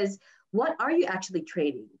relations, because what are you actually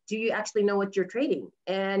trading? Do you actually know what you're trading?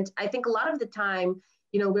 And I think a lot of the time,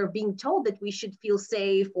 we're being told that we should feel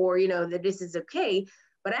safe, or, that this is okay.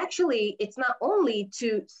 But actually, it's not only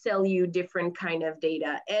to sell you different kind of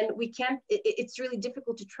data. And it's really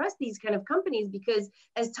difficult to trust these kind of companies, because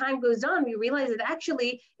as time goes on, we realize that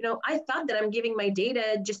actually, I thought that I'm giving my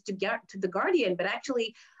data just to get to the Guardian, but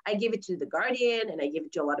actually I give it to the Guardian, and I give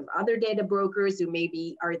it to a lot of other data brokers who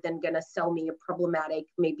maybe are then going to sell me a problematic,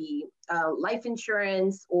 maybe life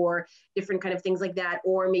insurance or different kind of things like that.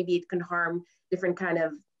 Or maybe it can harm different kind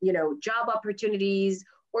of, job opportunities,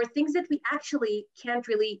 or things that we actually can't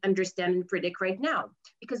really understand and predict right now.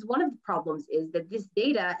 Because one of the problems is that this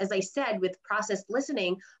data, as I said, with processed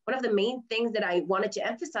listening, one of the main things that I wanted to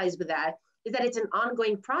emphasize with that is that it's an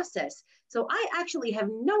ongoing process. So I actually have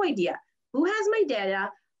no idea who has my data,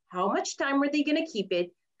 how much time are they gonna keep it,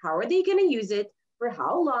 how are they gonna use it, for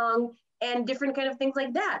how long, and different kind of things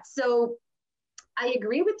like that. So I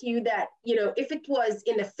agree with you that, if it was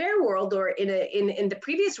in a fair world, or in the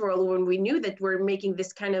previous world, when we knew that we're making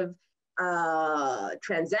this kind of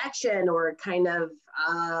transaction, or kind of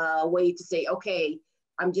way to say, okay,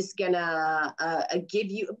 I'm just gonna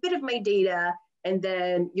give you a bit of my data, and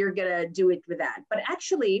then you're gonna do it with that. But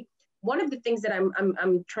actually, one of the things that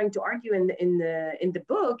I'm trying to argue in the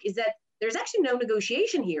book is that there's actually no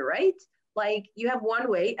negotiation here, right? Like, you have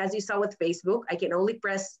one way, as you saw with Facebook, I can only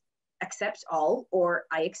press accept all, or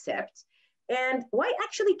I accept. And why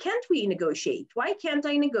actually can't we negotiate? Why can't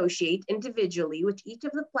I negotiate individually with each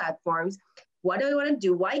of the platforms? What do I want to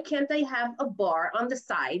do? Why can't I have a bar on the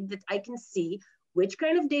side that I can see which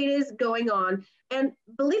kind of data is going on? And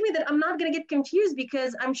believe me that I'm not going to get confused,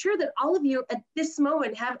 because I'm sure that all of you at this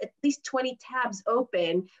moment have at least 20 tabs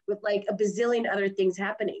open with like a bazillion other things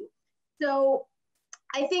happening. So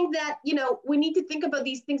I think that, we need to think about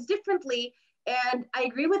these things differently. And I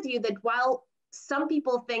agree with you that while some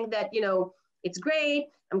people think that, it's great,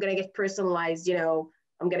 I'm going to get personalized,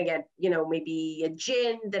 I'm going to get, maybe a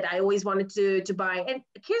gin that I always wanted to buy. And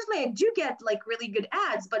occasionally I do get like really good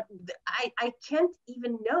ads, but I can't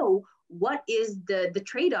even know what is the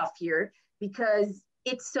trade-off here, because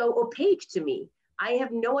it's so opaque to me. I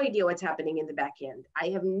have no idea what's happening in the back end. I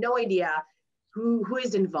have no idea who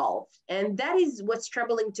is involved. And that is what's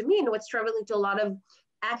troubling to me, and what's troubling to a lot of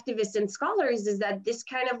activists and scholars, is that this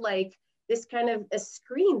kind of like this kind of a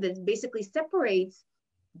screen that basically separates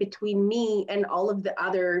between me and all of the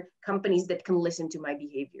other companies that can listen to my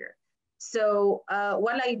behavior. So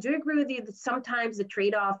while I do agree with you that sometimes the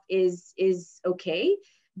trade-off is okay,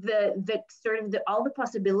 the sort of all the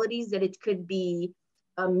possibilities that it could be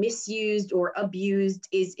misused or abused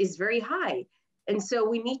is very high. And so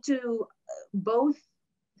we need to both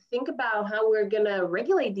think about how we're gonna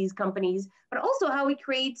regulate these companies, but also how we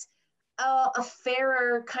create a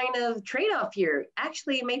fairer kind of trade-off here.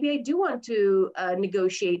 Actually, maybe I do want to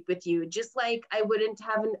negotiate with you, just like I wouldn't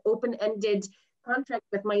have an open-ended contract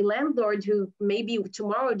with my landlord who maybe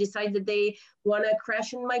tomorrow decides that they want to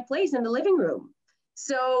crash in my place in the living room.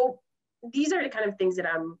 So these are the kind of things that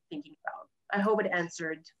I'm thinking about. I hope it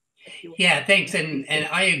answered. Yeah, thanks. And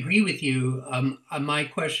I agree with you. My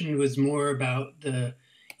question was more about the,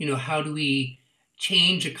 how do we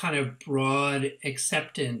change a kind of broad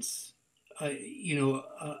acceptance,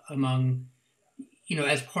 among,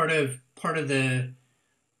 as part of the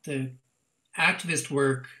activist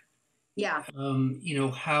work. Yeah.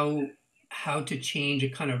 How to change a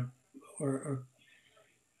kind of or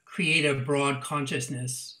create a broad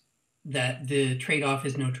consciousness that the trade-off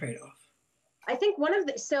is no trade-off. I think one of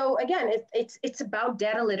the, so again, it's about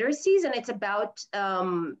data literacies, and it's about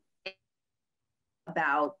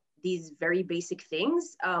these very basic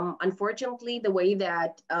things. Unfortunately, the way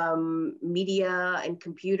that media and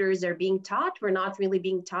computers are being taught, we're not really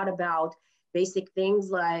being taught about basic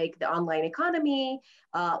things like the online economy,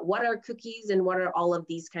 what are cookies, and what are all of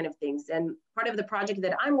these kind of things. And part of the project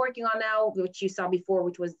that I'm working on now, which you saw before,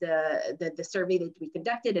 which was the survey that we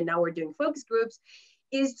conducted, and now we're doing focus groups,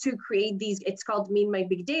 is to create these, it's called Mean My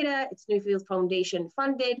Big Data, it's Newfield Foundation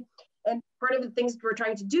funded. And part of the things we're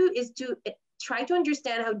trying to do is to try to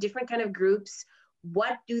understand how different kind of groups,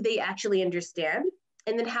 what do they actually understand?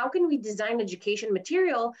 And then how can we design education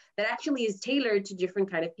material that actually is tailored to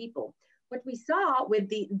different kind of people? What we saw with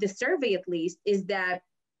the survey, at least, is that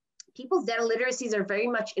people's data literacies are very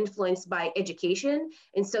much influenced by education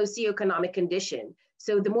and socioeconomic condition.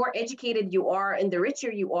 So the more educated you are and the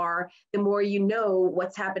richer you are, the more you know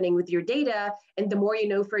what's happening with your data, and the more you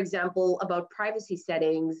know, for example, about privacy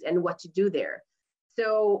settings and what to do there.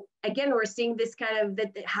 So again, we're seeing this kind of,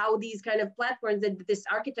 how these kind of platforms, that this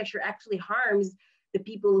architecture actually harms the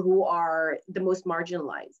people who are the most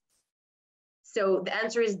marginalized. So the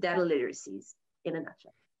answer is data literacies in a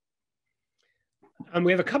nutshell.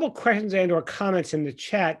 We have a couple questions and or comments in the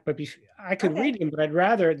chat, but I could read them, but I'd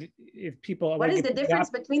rather if people. What is the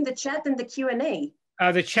difference between the chat and the Q&A?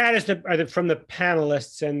 The chat is from the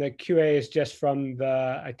panelists, and the QA is just from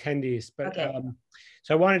the attendees. But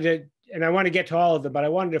so I want to get to all of them, but I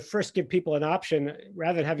wanted to first give people an option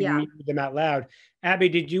rather than having me read them out loud. Abby,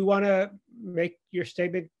 did you want to make your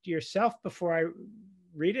statement yourself before I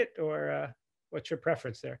read it, or what's your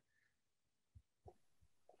preference there?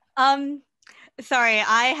 Sorry,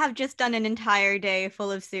 I have just done an entire day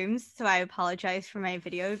full of Zooms, so I apologize for my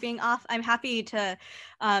video being off. I'm happy to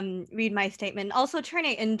read my statement, also turn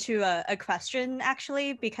it into a question,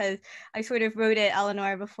 actually, because I sort of wrote it,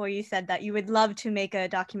 Eleanor, before you said that you would love to make a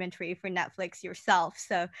documentary for Netflix yourself.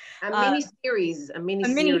 So a mini-series,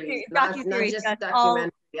 not just a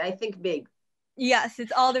documentary. I think big. Yes,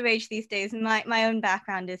 it's all the rage these days. My own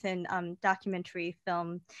background is in documentary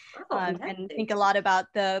film, and think a lot about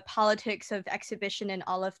the politics of exhibition and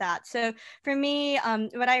all of that. So for me,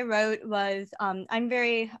 what I wrote was, I'll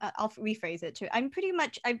rephrase it too. I'm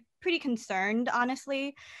pretty concerned,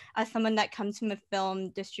 honestly, as someone that comes from a film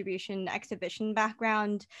distribution exhibition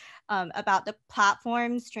background, about the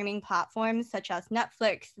streaming platforms such as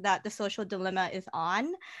Netflix, that the social dilemma is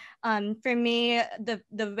on. For me,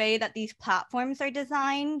 the way that these platforms are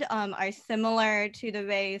designed are similar to the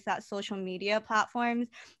ways that social media platforms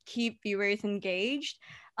keep viewers engaged.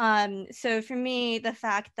 So for me, the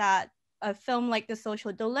fact that a film like The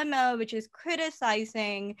Social Dilemma, which is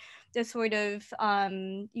criticizing the sort of,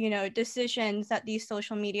 decisions that these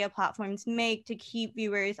social media platforms make to keep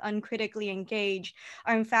viewers uncritically engaged,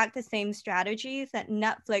 are in fact the same strategies that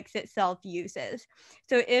Netflix itself uses.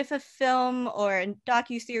 So if a film or a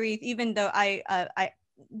docuseries, even though I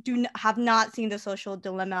have not seen The Social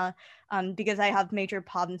Dilemma, because I have major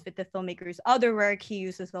problems with the filmmaker's other work. He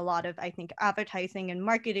uses a lot of, I think, advertising and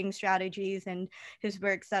marketing strategies and his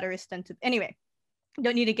works that are extensive. Anyway,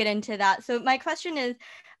 don't need to get into that. So my question is,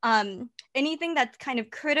 anything that's kind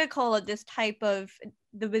of critical of this type of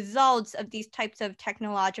the results of these types of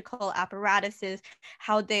technological apparatuses,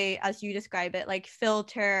 how they, as you describe it, like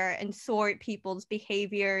filter and sort people's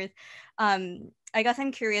behaviors. I guess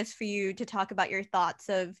I'm curious for you to talk about your thoughts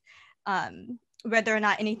of whether or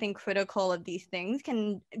not anything critical of these things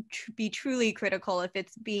can be truly critical if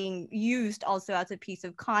it's being used also as a piece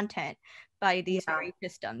of content by these very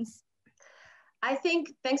systems. I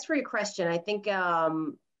think, thanks for your question. I think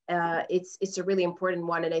it's a really important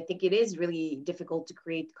one, and I think it is really difficult to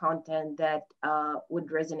create content that would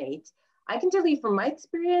resonate. I can tell you from my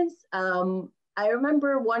experience, I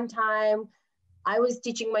remember one time I was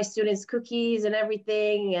teaching my students cookies and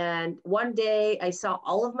everything, and one day I saw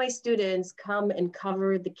all of my students come and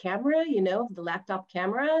cover the camera, you know, the laptop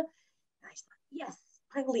camera. And I thought, yes,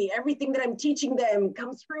 finally, everything that I'm teaching them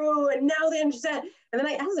comes through, and now they understand. And then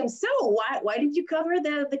I asked them, so why did you cover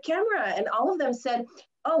the camera? And all of them said,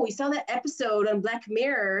 oh, we saw that episode on Black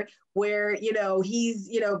Mirror where, you know, he's,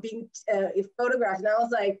 you know, being photographed. And I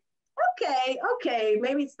was like, okay,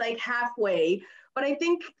 maybe it's like halfway. But I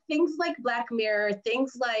think things like Black Mirror,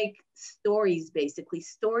 things like stories, basically,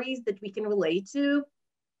 stories that we can relate to,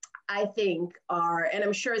 I think are, and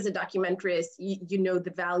I'm sure as a documentarist, you know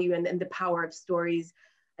the value and the power of stories.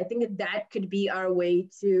 I think that could be our way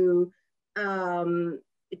to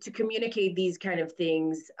communicate these kind of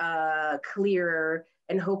things clearer,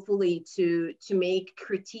 and hopefully to make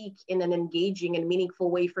critique in an engaging and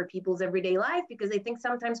meaningful way for people's everyday life. Because I think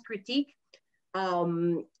sometimes critique,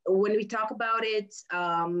 when we talk about it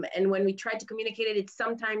and when we try to communicate it, it's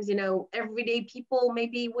sometimes, you know, everyday people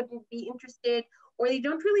maybe wouldn't be interested, or they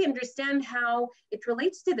don't really understand how it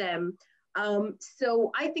relates to them.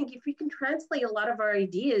 So I think if we can translate a lot of our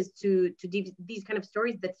ideas to these kind of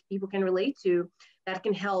stories that people can relate to, that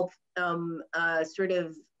can help sort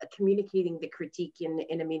of communicating the critique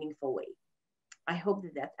in a meaningful way. I hope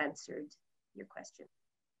that answered your question.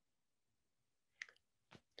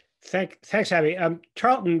 Thanks, Abby.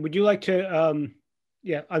 Charlton, would you like to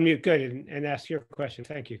unmute? Good, and ask your question.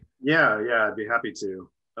 Thank you. Yeah, I'd be happy to.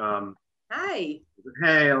 Hi.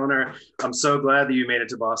 Hey, Eleanor. I'm so glad that you made it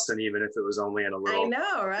to Boston, even if it was only in a little. I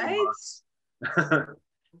know, right?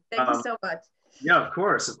 Thank you so much. Yeah, of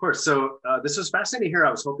course. So this was fascinating to hear.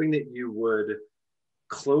 I was hoping that you would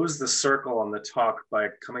close the circle on the talk by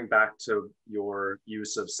coming back to your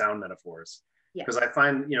use of sound metaphors. Because I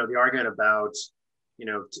find, you know, the argument about, you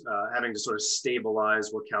know, having to sort of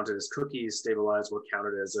stabilize what counted as cookies, stabilize what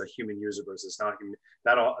counted as a human user versus not human,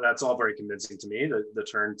 that's all very convincing to me. The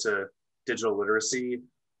turn to digital literacy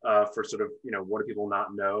for sort of, you know, what do people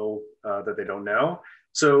not know that they don't know?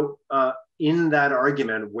 So in that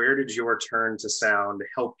argument, where did your turn to sound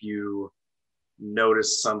help you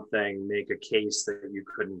notice something, make a case that you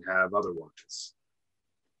couldn't have otherwise?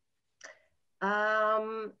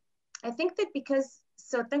 I think that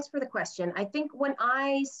so thanks for the question. I think when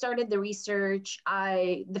I started the research,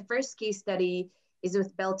 the first case study is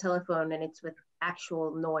with Bell Telephone, and it's with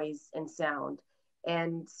actual noise and sound.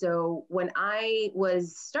 And so when I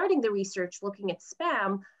was starting the research looking at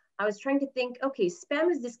spam, I was trying to think, okay,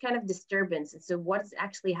 spam is this kind of disturbance. And so what is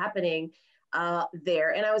actually happening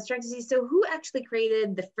there? And I was trying to see, so who actually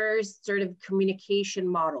created the first sort of communication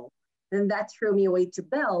model? And that threw me away to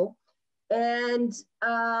Bell. And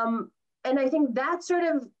I think that sort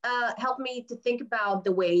of helped me to think about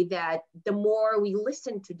the way that the more we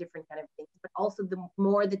listen to different kind of things, but also the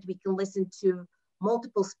more that we can listen to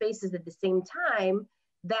multiple spaces at the same time,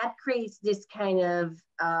 that creates this kind of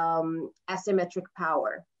asymmetric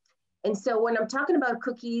power. And so when I'm talking about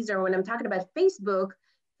cookies, or when I'm talking about Facebook,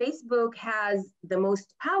 Facebook has the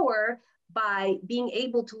most power by being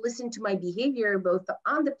able to listen to my behavior, both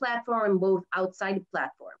on the platform and both outside the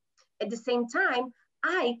platform. At the same time,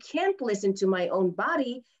 I can't listen to my own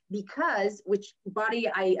body, because which body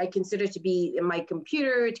I consider to be my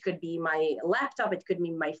computer, it could be my laptop, it could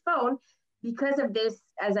be my phone, because of this,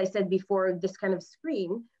 as I said before, this kind of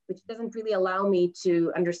screen, which doesn't really allow me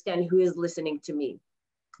to understand who is listening to me.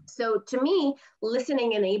 So to me,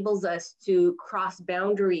 listening enables us to cross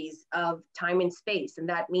boundaries of time and space. And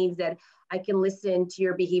that means that I can listen to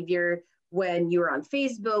your behavior when you're on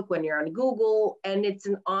Facebook, when you're on Google, and it's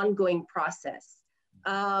an ongoing process.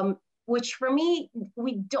 Which for me,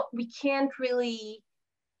 it can't really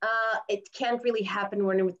happen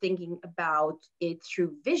when we're thinking about it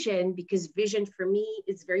through vision, because vision for me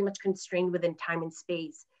is very much constrained within time and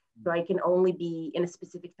space. So I can only be in a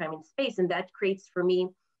specific time and space, and that creates for me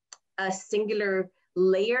a singular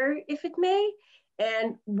layer, if it may.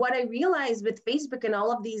 And what I realized with Facebook and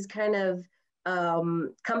all of these kind of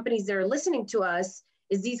companies that are listening to us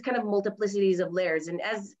is these kind of multiplicities of layers. And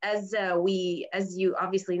as you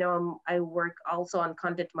obviously know, I work also on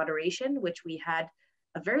content moderation, which we had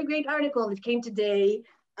a very great article that came today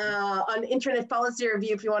on Internet Policy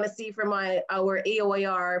Review, if you want to see from our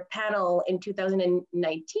AOIR panel in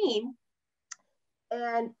 2019.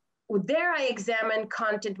 And there I examine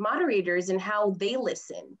content moderators and how they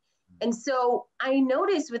listen. And so I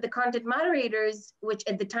noticed with the content moderators, which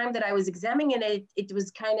at the time that I was examining it, it was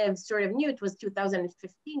kind of sort of new. It was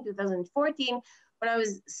 2015, 2014. When I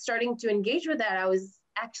was starting to engage with that, I was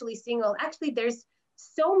actually seeing, well, actually there's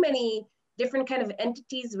so many different kind of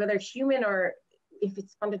entities, whether human or if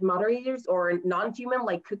it's content moderators or non-human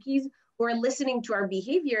like cookies, who are listening to our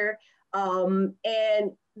behavior. And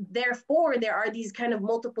therefore there are these kind of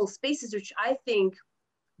multiple spaces, which I think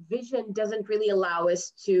vision doesn't really allow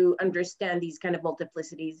us to understand these kind of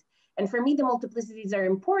multiplicities. And for me, the multiplicities are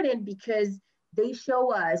important because they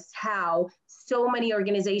show us how so many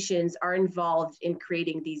organizations are involved in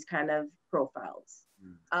creating these kind of profiles.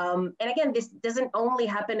 And again, this doesn't only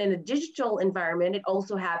happen in a digital environment, it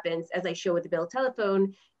also happens, as I show with the Bell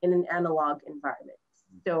Telephone, in an analog environment.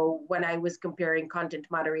 So when I was comparing content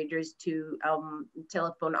moderators to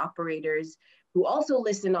telephone operators who also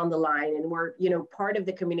listen on the line and were, you know, part of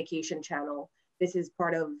the communication channel, this is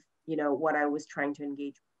part of, you know, what I was trying to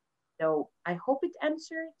engage with. So I hope it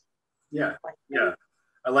answered. Yeah, yeah.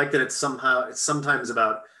 I like that it's sometimes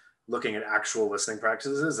about looking at actual listening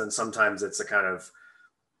practices, and sometimes it's a kind of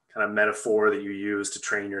metaphor that you use to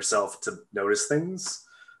train yourself to notice things.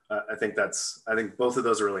 I think both of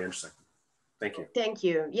those are really interesting. Thank you. Thank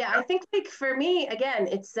you. Yeah, I think like for me, again,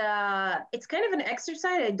 it's kind of an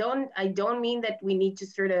exercise. I don't mean that we need to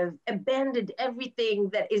sort of abandon everything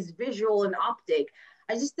that is visual and optic.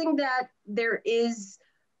 I just think that there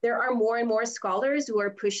are more and more scholars who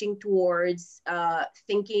are pushing towards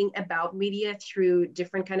thinking about media through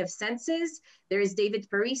different kind of senses. There is David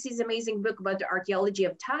Parisi's amazing book about the archaeology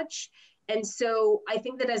of touch. And so I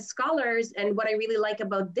think that as scholars, and what I really like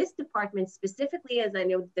about this department specifically, as I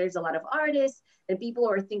know there's a lot of artists and people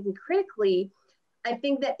who are thinking critically, I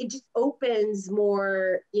think that it just opens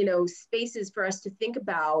more, you know, spaces for us to think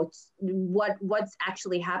about what's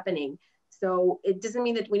actually happening. So it doesn't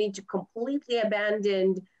mean that we need to completely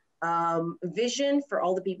abandon vision for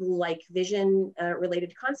all the people who like vision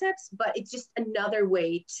related concepts, but it's just another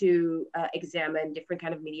way to examine different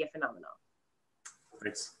kind of media phenomena.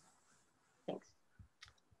 Thanks. Thanks.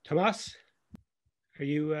 Tomas, would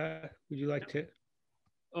you like to?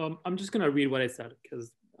 I'm just gonna read what I said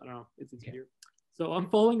because I don't know, it's easier. So I'm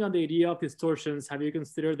following on the idea of distortions. Have you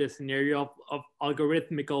considered the scenario of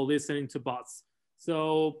algorithmical listening to bots?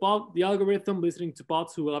 So the algorithm listening to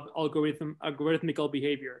bots who have algorithmical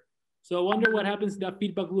behavior. So I wonder what happens in that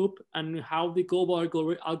feedback loop and how the global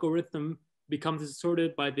algorithm becomes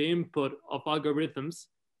distorted by the input of algorithms.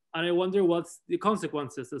 And I wonder what's the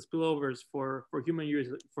consequences, the spillovers for human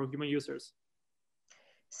users.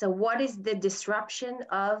 So what is the disruption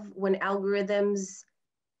of when algorithms,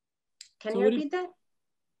 can you repeat that?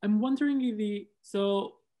 I'm wondering if we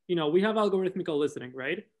have algorithmical listening,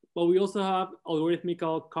 right? But we also have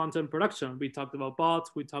algorithmical content production. We talked about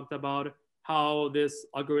bots, we talked about how these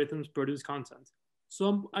algorithms produce content.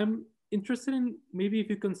 So I'm interested in maybe if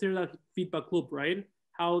you consider that feedback loop, right?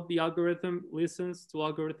 How the algorithm listens to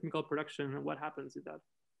algorithmical production and what happens in that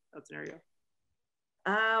scenario.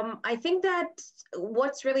 I think that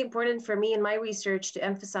what's really important for me in my research to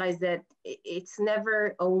emphasize that it's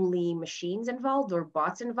never only machines involved or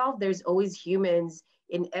bots involved. There's always humans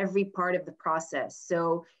in every part of the process.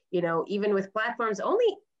 So, you know, even with platforms,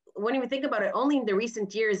 when you think about it, only in the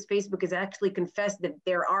recent years, Facebook has actually confessed that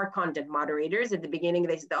there are content moderators. At the beginning,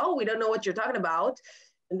 they said, oh, we don't know what you're talking about.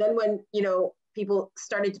 And then when, you know, people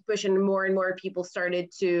started to push and more people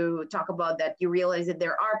started to talk about that, you realize that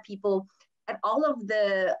there are people at all of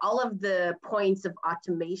the points of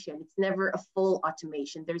automation. It's never a full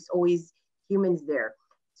automation. There's always humans there.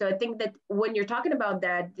 So I think that when you're talking about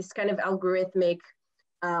that, this kind of algorithmic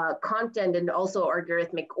content and also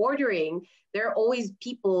algorithmic ordering, there are always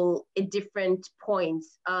people at different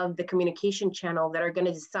points of the communication channel that are going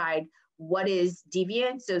to decide what is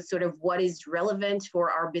deviant, so sort of what is relevant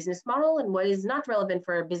for our business model and what is not relevant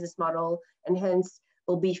for our business model, and hence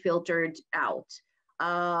will be filtered out.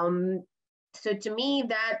 So to me,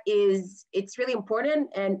 it's really important,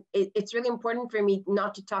 and it's really important for me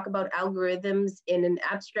not to talk about algorithms in an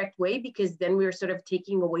abstract way, because then we're sort of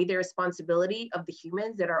taking away the responsibility of the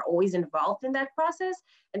humans that are always involved in that process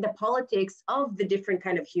and the politics of the different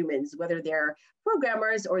kind of humans, whether they're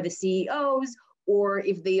programmers or the CEOs, or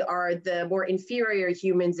if they are the more inferior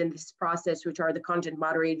humans in this process, which are the content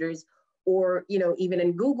moderators. Or, you know, even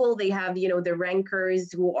in Google, they have, you know, the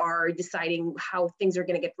rankers who are deciding how things are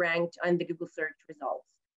going to get ranked on the Google search results.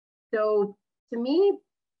 So to me,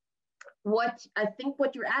 what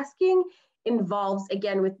you're asking involves,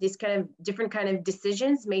 again, with this kind of different kind of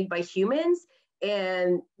decisions made by humans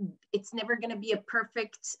and it's never going to be a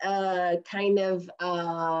perfect kind of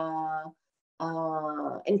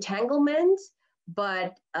entanglement.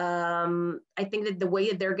 But I think that the way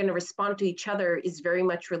that they're going to respond to each other is very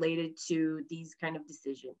much related to these kind of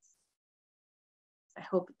decisions. I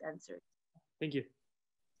hope it answered. Thank you.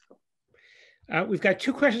 We've got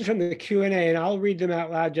two questions from the Q&A, and I'll read them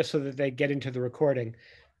out loud just so that they get into the recording.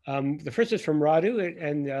 The first is from Radu,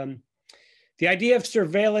 and the idea of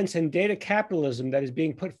surveillance and data capitalism that is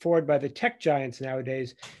being put forward by the tech giants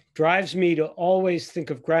nowadays drives me to always think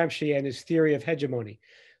of Gramsci and his theory of hegemony.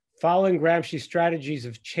 Following Gramsci's strategies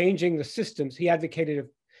of changing the systems, he advocated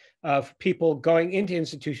of people going into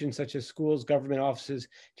institutions such as schools, government offices,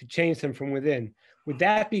 to change them from within. Would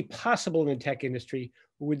that be possible in the tech industry,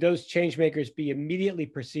 or would those change makers be immediately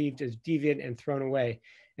perceived as deviant and thrown away?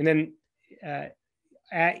 And then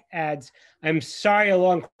adds, I'm sorry, a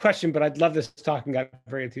long question, but I'd love this talk and got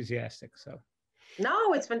very enthusiastic. So.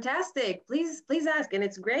 No, it's fantastic. Please ask, and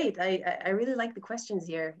it's great. I really like the questions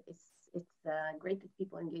here. It's great that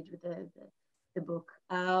people engage with the book.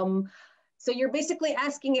 So you're basically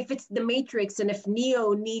asking if it's the Matrix and if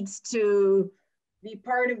Neo needs to be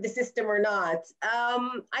part of the system or not.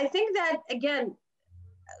 I think that, again,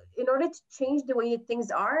 in order to change the way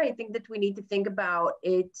things are, I think that we need to think about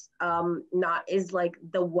it not as like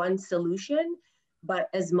the one solution, but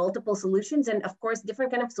as multiple solutions. And of course,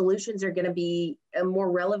 different kind of solutions are going to be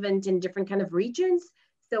more relevant in different kind of regions.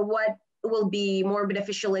 So what will be more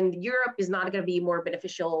beneficial in Europe is not going to be more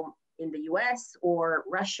beneficial in the US or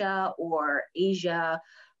Russia or Asia,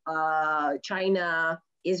 China,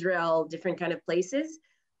 Israel, different kind of places.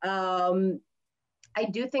 I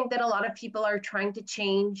do think that a lot of people are trying to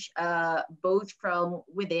change both from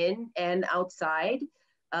within and outside.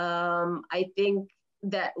 I think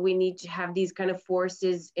that we need to have these kind of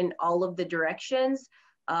forces in all of the directions.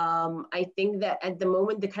 I think that at the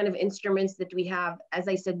moment, the kind of instruments that we have, as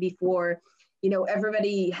I said before, you know,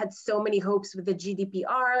 everybody had so many hopes with the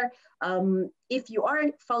GDPR. If you are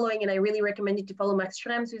following, and I really recommend you to follow Max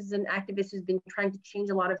Schrems, who's an activist who's been trying to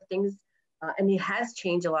change a lot of things, and he has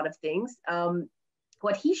changed a lot of things.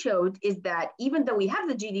 What he showed is that even though we have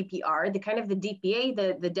the GDPR, the kind of the DPA,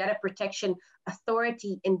 the Data Protection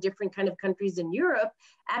Authority in different kind of countries in Europe,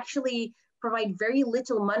 actually provide very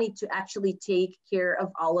little money to actually take care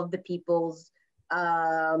of all of the people's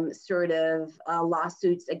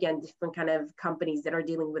lawsuits against different kind of companies that are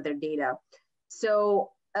dealing with their data. So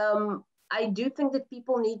I do think that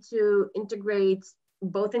people need to integrate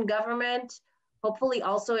both in government, hopefully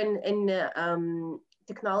also in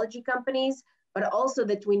technology companies, but also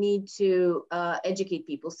that we need to educate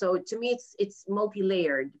people. So to me, it's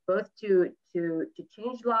multi-layered, both to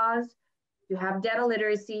change laws, to have data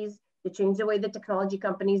literacies, to change the way that technology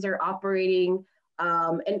companies are operating,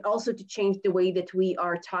 and also to change the way that we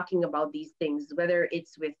are talking about these things, whether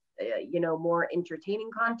it's with more entertaining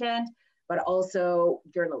content, but also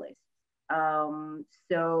journalists. Yeah,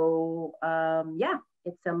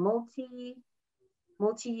 it's a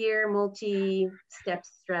multi-year, multi-step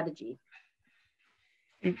strategy.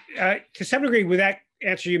 To some degree, with that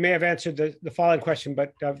answer, you may have answered the following question,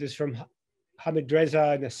 but this is from Hamid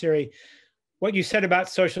Reza Nasiri. What you said about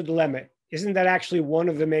social dilemma, isn't that actually one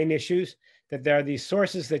of the main issues? That there are these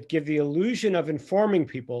sources that give the illusion of informing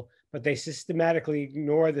people, but they systematically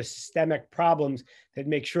ignore the systemic problems that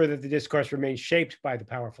make sure that the discourse remains shaped by the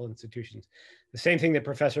powerful institutions. The same thing that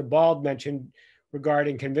Professor Bald mentioned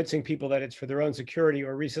regarding convincing people that it's for their own security,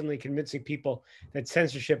 or recently convincing people that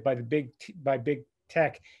censorship by big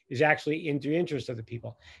tech is actually in the interest of the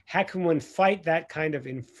people. How can one fight that kind of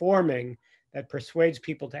informing that persuades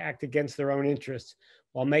people to act against their own interests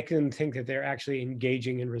while making them think that they're actually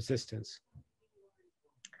engaging in resistance?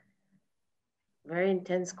 Very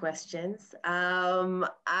intense questions.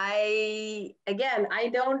 I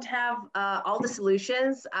don't have all the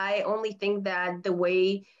solutions. I only think that the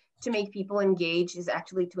way to make people engage is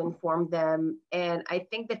actually to inform them. And I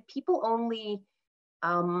think that people only,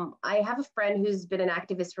 I have a friend who's been an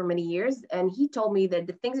activist for many years, and he told me that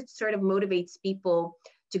the things that sort of motivates people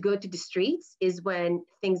to go to the streets is when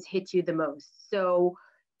things hit you the most. So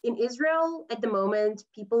in Israel at the moment,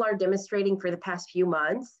 people are demonstrating for the past few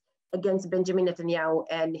months against Benjamin Netanyahu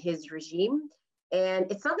and his regime. And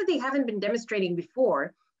it's not that they haven't been demonstrating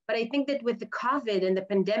before, but I think that with the COVID and the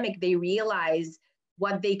pandemic, they realize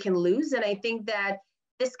what they can lose. And I think that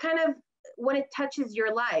this kind of, when it touches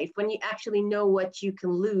your life, when you actually know what you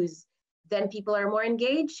can lose, then people are more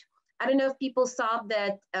engaged. I don't know if people saw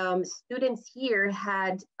that students here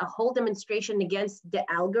had a whole demonstration against the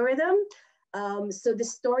algorithm. So the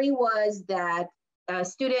story was that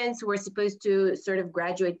students who were supposed to sort of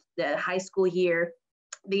graduate the high school year,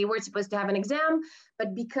 they were supposed to have an exam,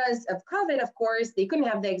 but because of COVID, of course, they couldn't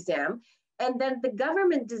have the exam. And then the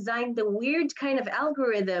government designed the weird kind of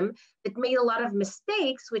algorithm that made a lot of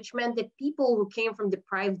mistakes, which meant that people who came from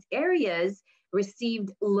deprived areas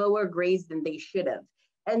received lower grades than they should have.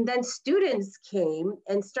 And then students came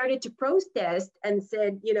and started to protest and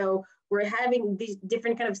said, you know, we're having these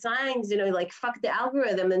different kind of signs, you know, like fuck the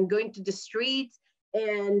algorithm, and going to the streets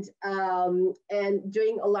and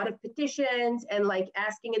doing a lot of petitions and like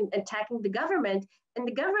asking and attacking the government. And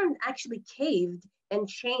the government actually caved and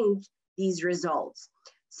changed these results.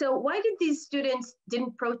 So why did these students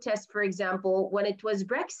didn't protest, for example, when it was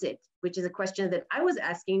Brexit, which is a question that I was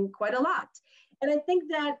asking quite a lot. And I think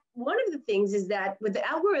that one of the things is that with the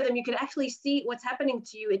algorithm, you can actually see what's happening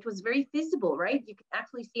to you. It was very feasible, right? You can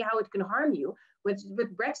actually see how it can harm you.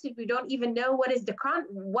 With Brexit, we don't even know what is the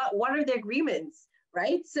what are the agreements,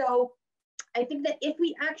 right? So I think that if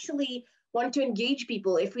we actually want to engage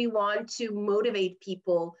people, if we want to motivate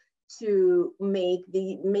people to make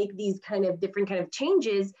these kind of different kind of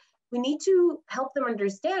changes, we need to help them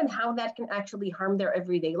understand how that can actually harm their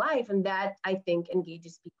everyday life. And that, I think,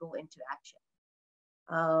 engages people into action.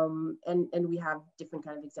 And we have different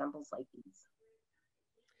kind of examples like these.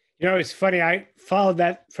 You know, it's funny, I followed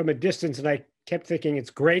that from a distance and I kept thinking it's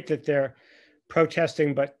great that they're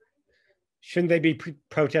protesting, but shouldn't they be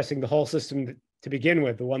protesting the whole system to begin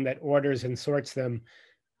with, the one that orders and sorts them,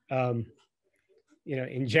 you know,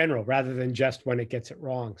 in general, rather than just when it gets it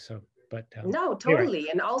wrong. So, but no, totally.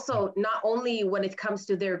 And also not only when it comes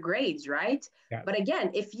to their grades, right? Yeah. But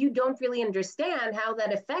again, if you don't really understand how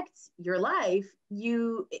that affects your life,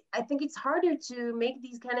 I think it's harder to make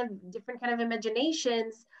these kind of different kind of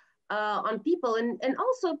imaginations on people. And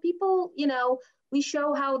also people, you know, we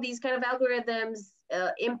show how these kind of algorithms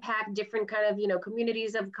impact different kind of, you know,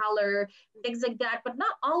 communities of color, things like that. But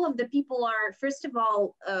not all of the people are, first of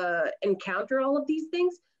all, encounter all of these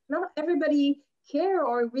things. Not everybody care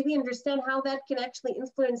or really understand how that can actually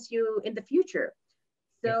influence you in the future.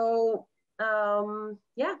 So,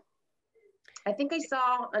 yeah, I think I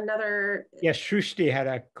saw another. Yes, Shrushti had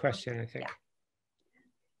a question, I think. Yeah.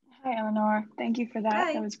 Hi, Eleanor. Thank you for that.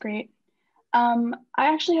 Hi. That was great. I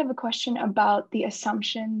actually have a question about the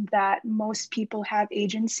assumption that most people have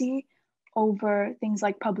agency over things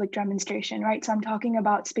like public demonstration, right? So I'm talking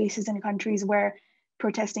about spaces in countries where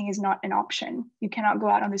protesting is not an option. You cannot go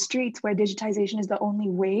out on the streets, where digitization is the only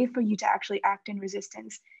way for you to actually act in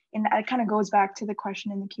resistance. And that kind of goes back to the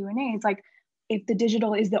question in the Q&A. It's like, if the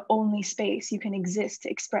digital is the only space you can exist to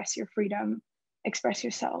express your freedom, express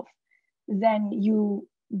yourself, then you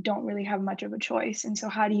don't really have much of a choice. And so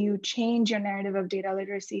how do you change your narrative of data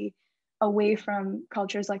literacy away from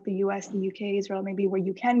cultures like the US, the UK, Israel, maybe, where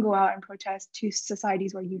you can go out and protest, to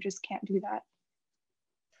societies where you just can't do that?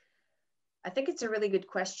 I think it's a really good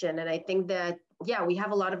question. And I think that, yeah, we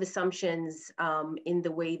have a lot of assumptions in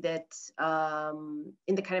the way that,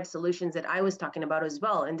 in the kind of solutions that I was talking about as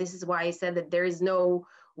well. And this is why I said that there is no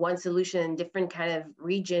one solution. Different kind of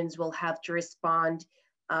regions will have to respond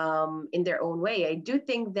in their own way. I do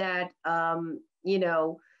think that, you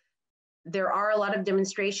know, there are a lot of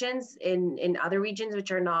demonstrations in other regions which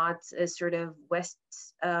are not sort of West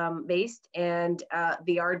based, and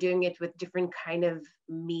they are doing it with different kind of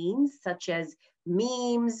means, such as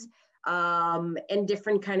memes and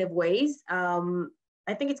different kind of ways.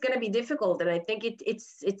 I think it's going to be difficult, and I think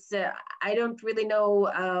it's I don't really know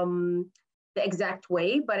the exact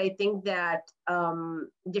way, but I think that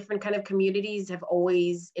different kind of communities have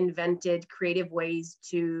always invented creative ways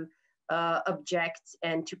to object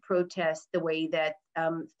and to protest the way that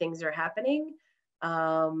things are happening.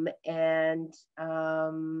 And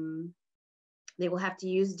they will have to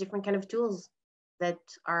use different kind of tools that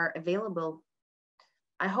are available.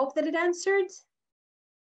 I hope that it answered.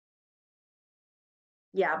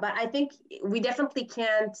 Yeah, but I think we definitely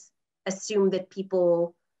can't assume that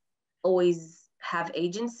people always have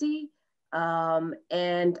agency.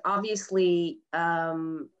 And obviously,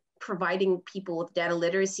 providing people with data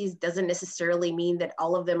literacies doesn't necessarily mean that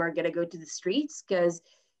all of them are going to go to the streets, because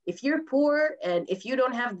if you're poor and if you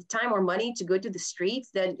don't have the time or money to go to the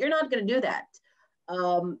streets, then you're not going to do that.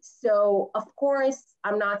 So of course,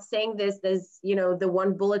 I'm not saying this as, you know, the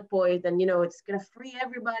one bullet point and, you know, it's going to free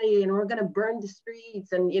everybody and we're going to burn the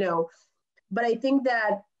streets and, you know, but I think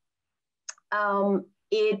that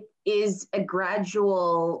it is a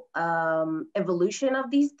gradual evolution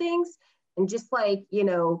of these things. And just like, you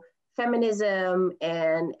know, feminism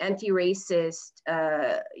and anti-racist,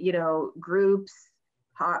 you know, groups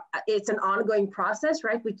it's an ongoing process,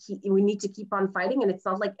 right? We need to keep on fighting, and it's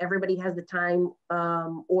not like everybody has the time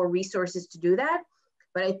or resources to do that.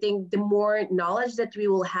 But I think the more knowledge that we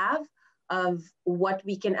will have of what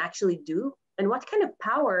we can actually do and what kind of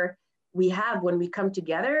power we have when we come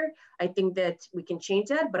together, I think that we can change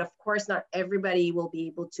that. But of course, not everybody will be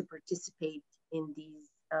able to participate in these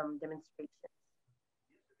demonstrations.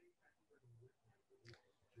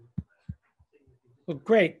 Well,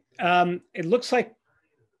 great. It looks like,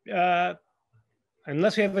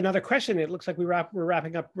 unless we have another question, it looks like we're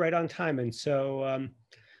wrapping up right on time. And so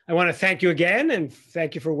I want to thank you again, and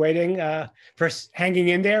thank you for waiting, for hanging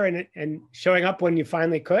in there and showing up when you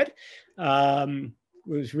finally could.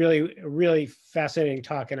 It was really a really fascinating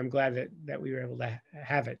talk, and I'm glad that we were able to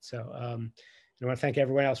have it. So I want to thank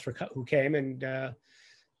everyone else who came, and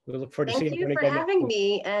we look forward to seeing you again. Thank you for having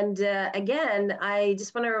me. And again, I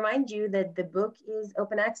just want to remind you that the book is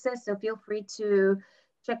open access, so feel free to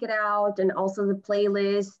check it out, and also the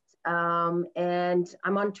playlist. And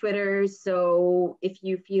I'm on Twitter, so if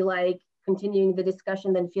you feel like continuing the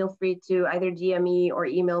discussion, then feel free to either DM me or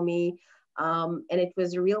email me. And it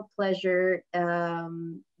was a real pleasure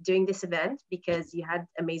doing this event, because you had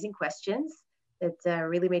amazing questions that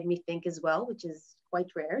really made me think as well, which is quite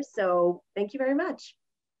rare. So thank you very much.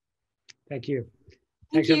 Thank you.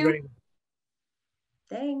 Thank you. Everybody.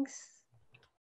 Thanks.